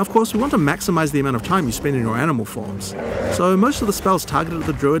 Now of course we want to maximize the amount of time you spend in your animal forms, so most of the spells targeted at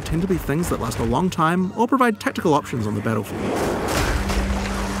the druid tend to be things that last a long time or provide tactical options on the battlefield.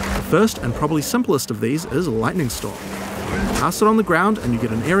 The first and probably simplest of these is Lightning Storm. Cast it on the ground and you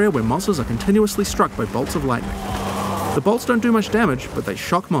get an area where monsters are continuously struck by bolts of lightning. The bolts don't do much damage, but they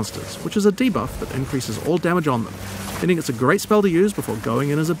shock monsters, which is a debuff that increases all damage on them, meaning it's a great spell to use before going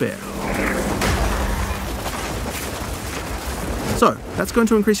in as a bear. So, that's going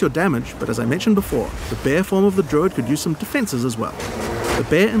to increase your damage, but as I mentioned before, the bear form of the druid could use some defenses as well. The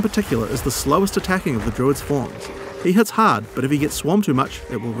bear in particular is the slowest attacking of the druid's forms. He hits hard, but if he gets swarmed too much,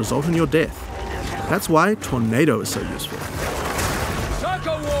 it will result in your death. That's why Tornado is so useful.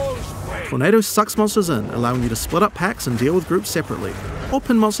 Tornado sucks monsters in, allowing you to split up packs and deal with groups separately, or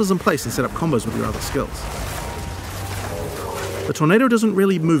pin monsters in place and set up combos with your other skills. The Tornado doesn't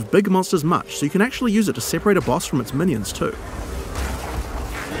really move big monsters much, so you can actually use it to separate a boss from its minions too.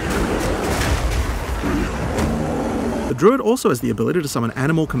 The druid also has the ability to summon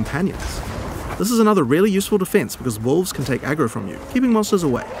animal companions. This is another really useful defense because wolves can take aggro from you, keeping monsters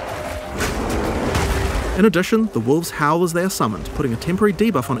away. In addition, the wolves howl as they are summoned, putting a temporary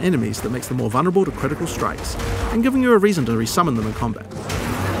debuff on enemies that makes them more vulnerable to critical strikes, and giving you a reason to resummon them in combat.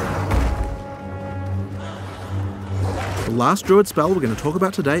 The last Druid spell we're going to talk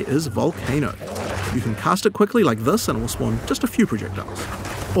about today is Volcano. You can cast it quickly like this and it will spawn just a few projectiles.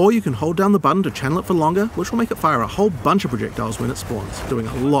 Or you can hold down the button to channel it for longer, which will make it fire a whole bunch of projectiles when it spawns, doing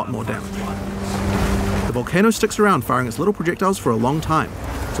a lot more damage. The Volcano sticks around firing its little projectiles for a long time,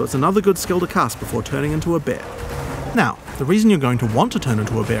 so it's another good skill to cast before turning into a bear. Now, the reason you're going to want to turn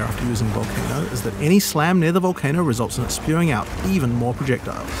into a bear after using Volcano is that any slam near the Volcano results in it spewing out even more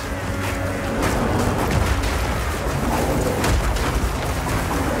projectiles.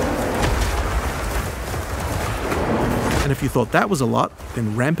 And if you thought that was a lot,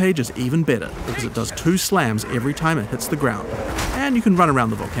 then Rampage is even better, because it does 2 slams every time it hits the ground, and you can run around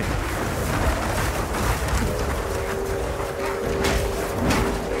the volcano.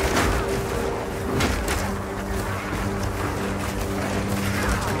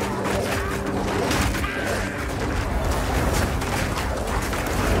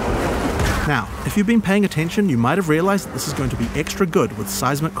 Now, if you've been paying attention, you might have realized that this is going to be extra good with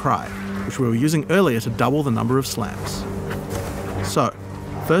Seismic Cry, which we were using earlier to double the number of slams. So,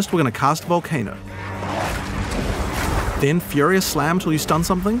 first we're going to cast Volcano. Then Furious Slam till you stun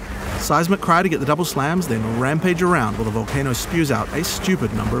something, Seismic Cry to get the double slams, then Rampage around while the Volcano spews out a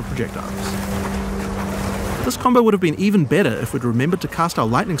stupid number of projectiles. This combo would have been even better if we'd remembered to cast our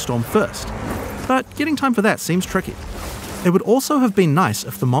Lightning Storm first, but getting time for that seems tricky. It would also have been nice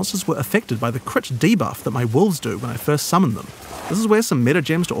if the monsters were affected by the crit debuff that my wolves do when I first summon them. This is where some meta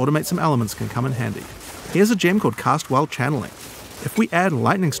gems to automate some elements can come in handy. Here's a gem called Cast While Channeling. If we add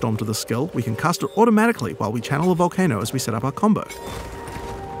Lightning Storm to the skill, we can cast it automatically while we channel a Volcano as we set up our combo.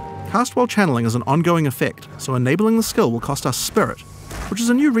 Cast While Channeling is an ongoing effect, so enabling the skill will cost us Spirit, which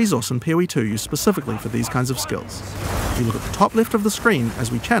is a new resource in PoE 2 used specifically for these kinds of skills. If you look at the top left of the screen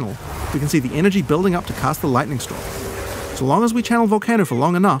as we channel, we can see the energy building up to cast the Lightning Storm. So long as we channel Volcano for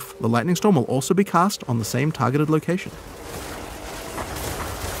long enough, the Lightning Storm will also be cast on the same targeted location.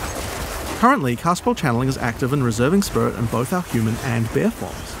 Currently, Cast While Channeling is active in reserving Spirit in both our human and bear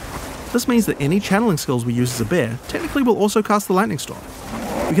forms. This means that any channeling skills we use as a bear technically will also cast the Lightning Storm.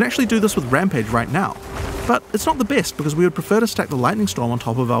 We can actually do this with Rampage right now, but it's not the best because we would prefer to stack the Lightning Storm on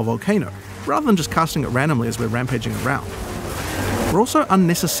top of our Volcano, rather than just casting it randomly as we're rampaging around. We're also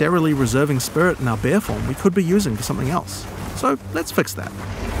unnecessarily reserving Spirit in our bear form we could be using for something else, so let's fix that.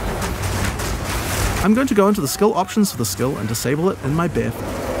 I'm going to go into the skill options for the skill and disable it in my bear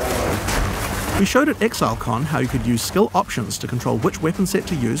form. We showed at ExileCon how you could use skill options to control which weapon set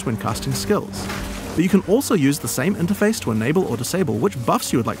to use when casting skills, but you can also use the same interface to enable or disable which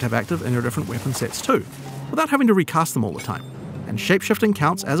buffs you would like to have active in your different weapon sets too, without having to recast them all the time, and shapeshifting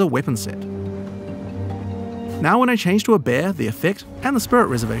counts as a weapon set. Now when I change to a bear, the effect and the spirit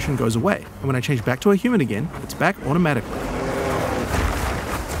reservation goes away, and when I change back to a human again, it's back automatically.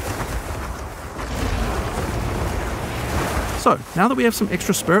 So, now that we have some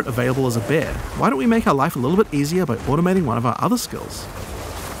extra spirit available as a bear, why don't we make our life a little bit easier by automating one of our other skills?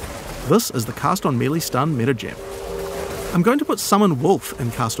 This is the Cast on Melee Stun meta gem. I'm going to put Summon Wolf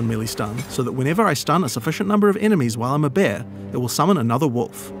in Cast on Melee Stun, so that whenever I stun a sufficient number of enemies while I'm a bear, it will summon another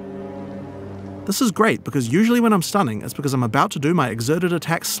wolf. This is great because usually when I'm stunning, it's because I'm about to do my Exerted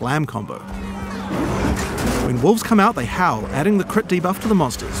Attack Slam combo. When wolves come out, they howl, adding the crit debuff to the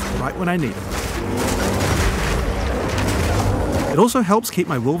monsters, right when I need it. It also helps keep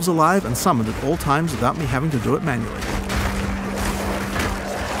my wolves alive and summoned at all times without me having to do it manually.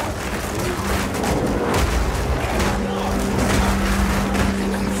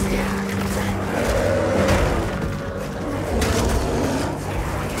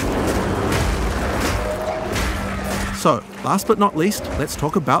 So, last but not least, let's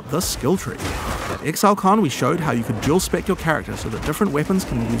talk about the skill tree. At ExileCon we showed how you could dual spec your character so that different weapons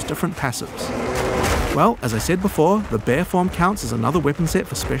can use different passives. Well, as I said before, the bear form counts as another weapon set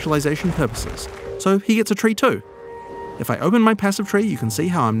for specialization purposes, so he gets a tree too. If I open my passive tree, you can see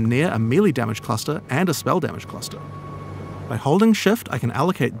how I'm near a melee damage cluster and a spell damage cluster. By holding shift, I can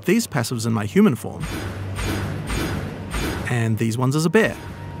allocate these passives in my human form, and these ones as a bear.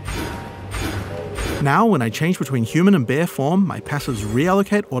 Now, when I change between human and bear form, my passives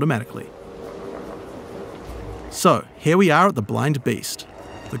reallocate automatically. So, here we are at the Blind Beast.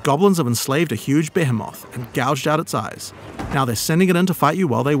 The goblins have enslaved a huge behemoth and gouged out its eyes. Now they're sending it in to fight you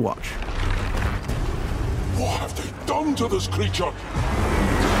while they watch. What have they done to this creature?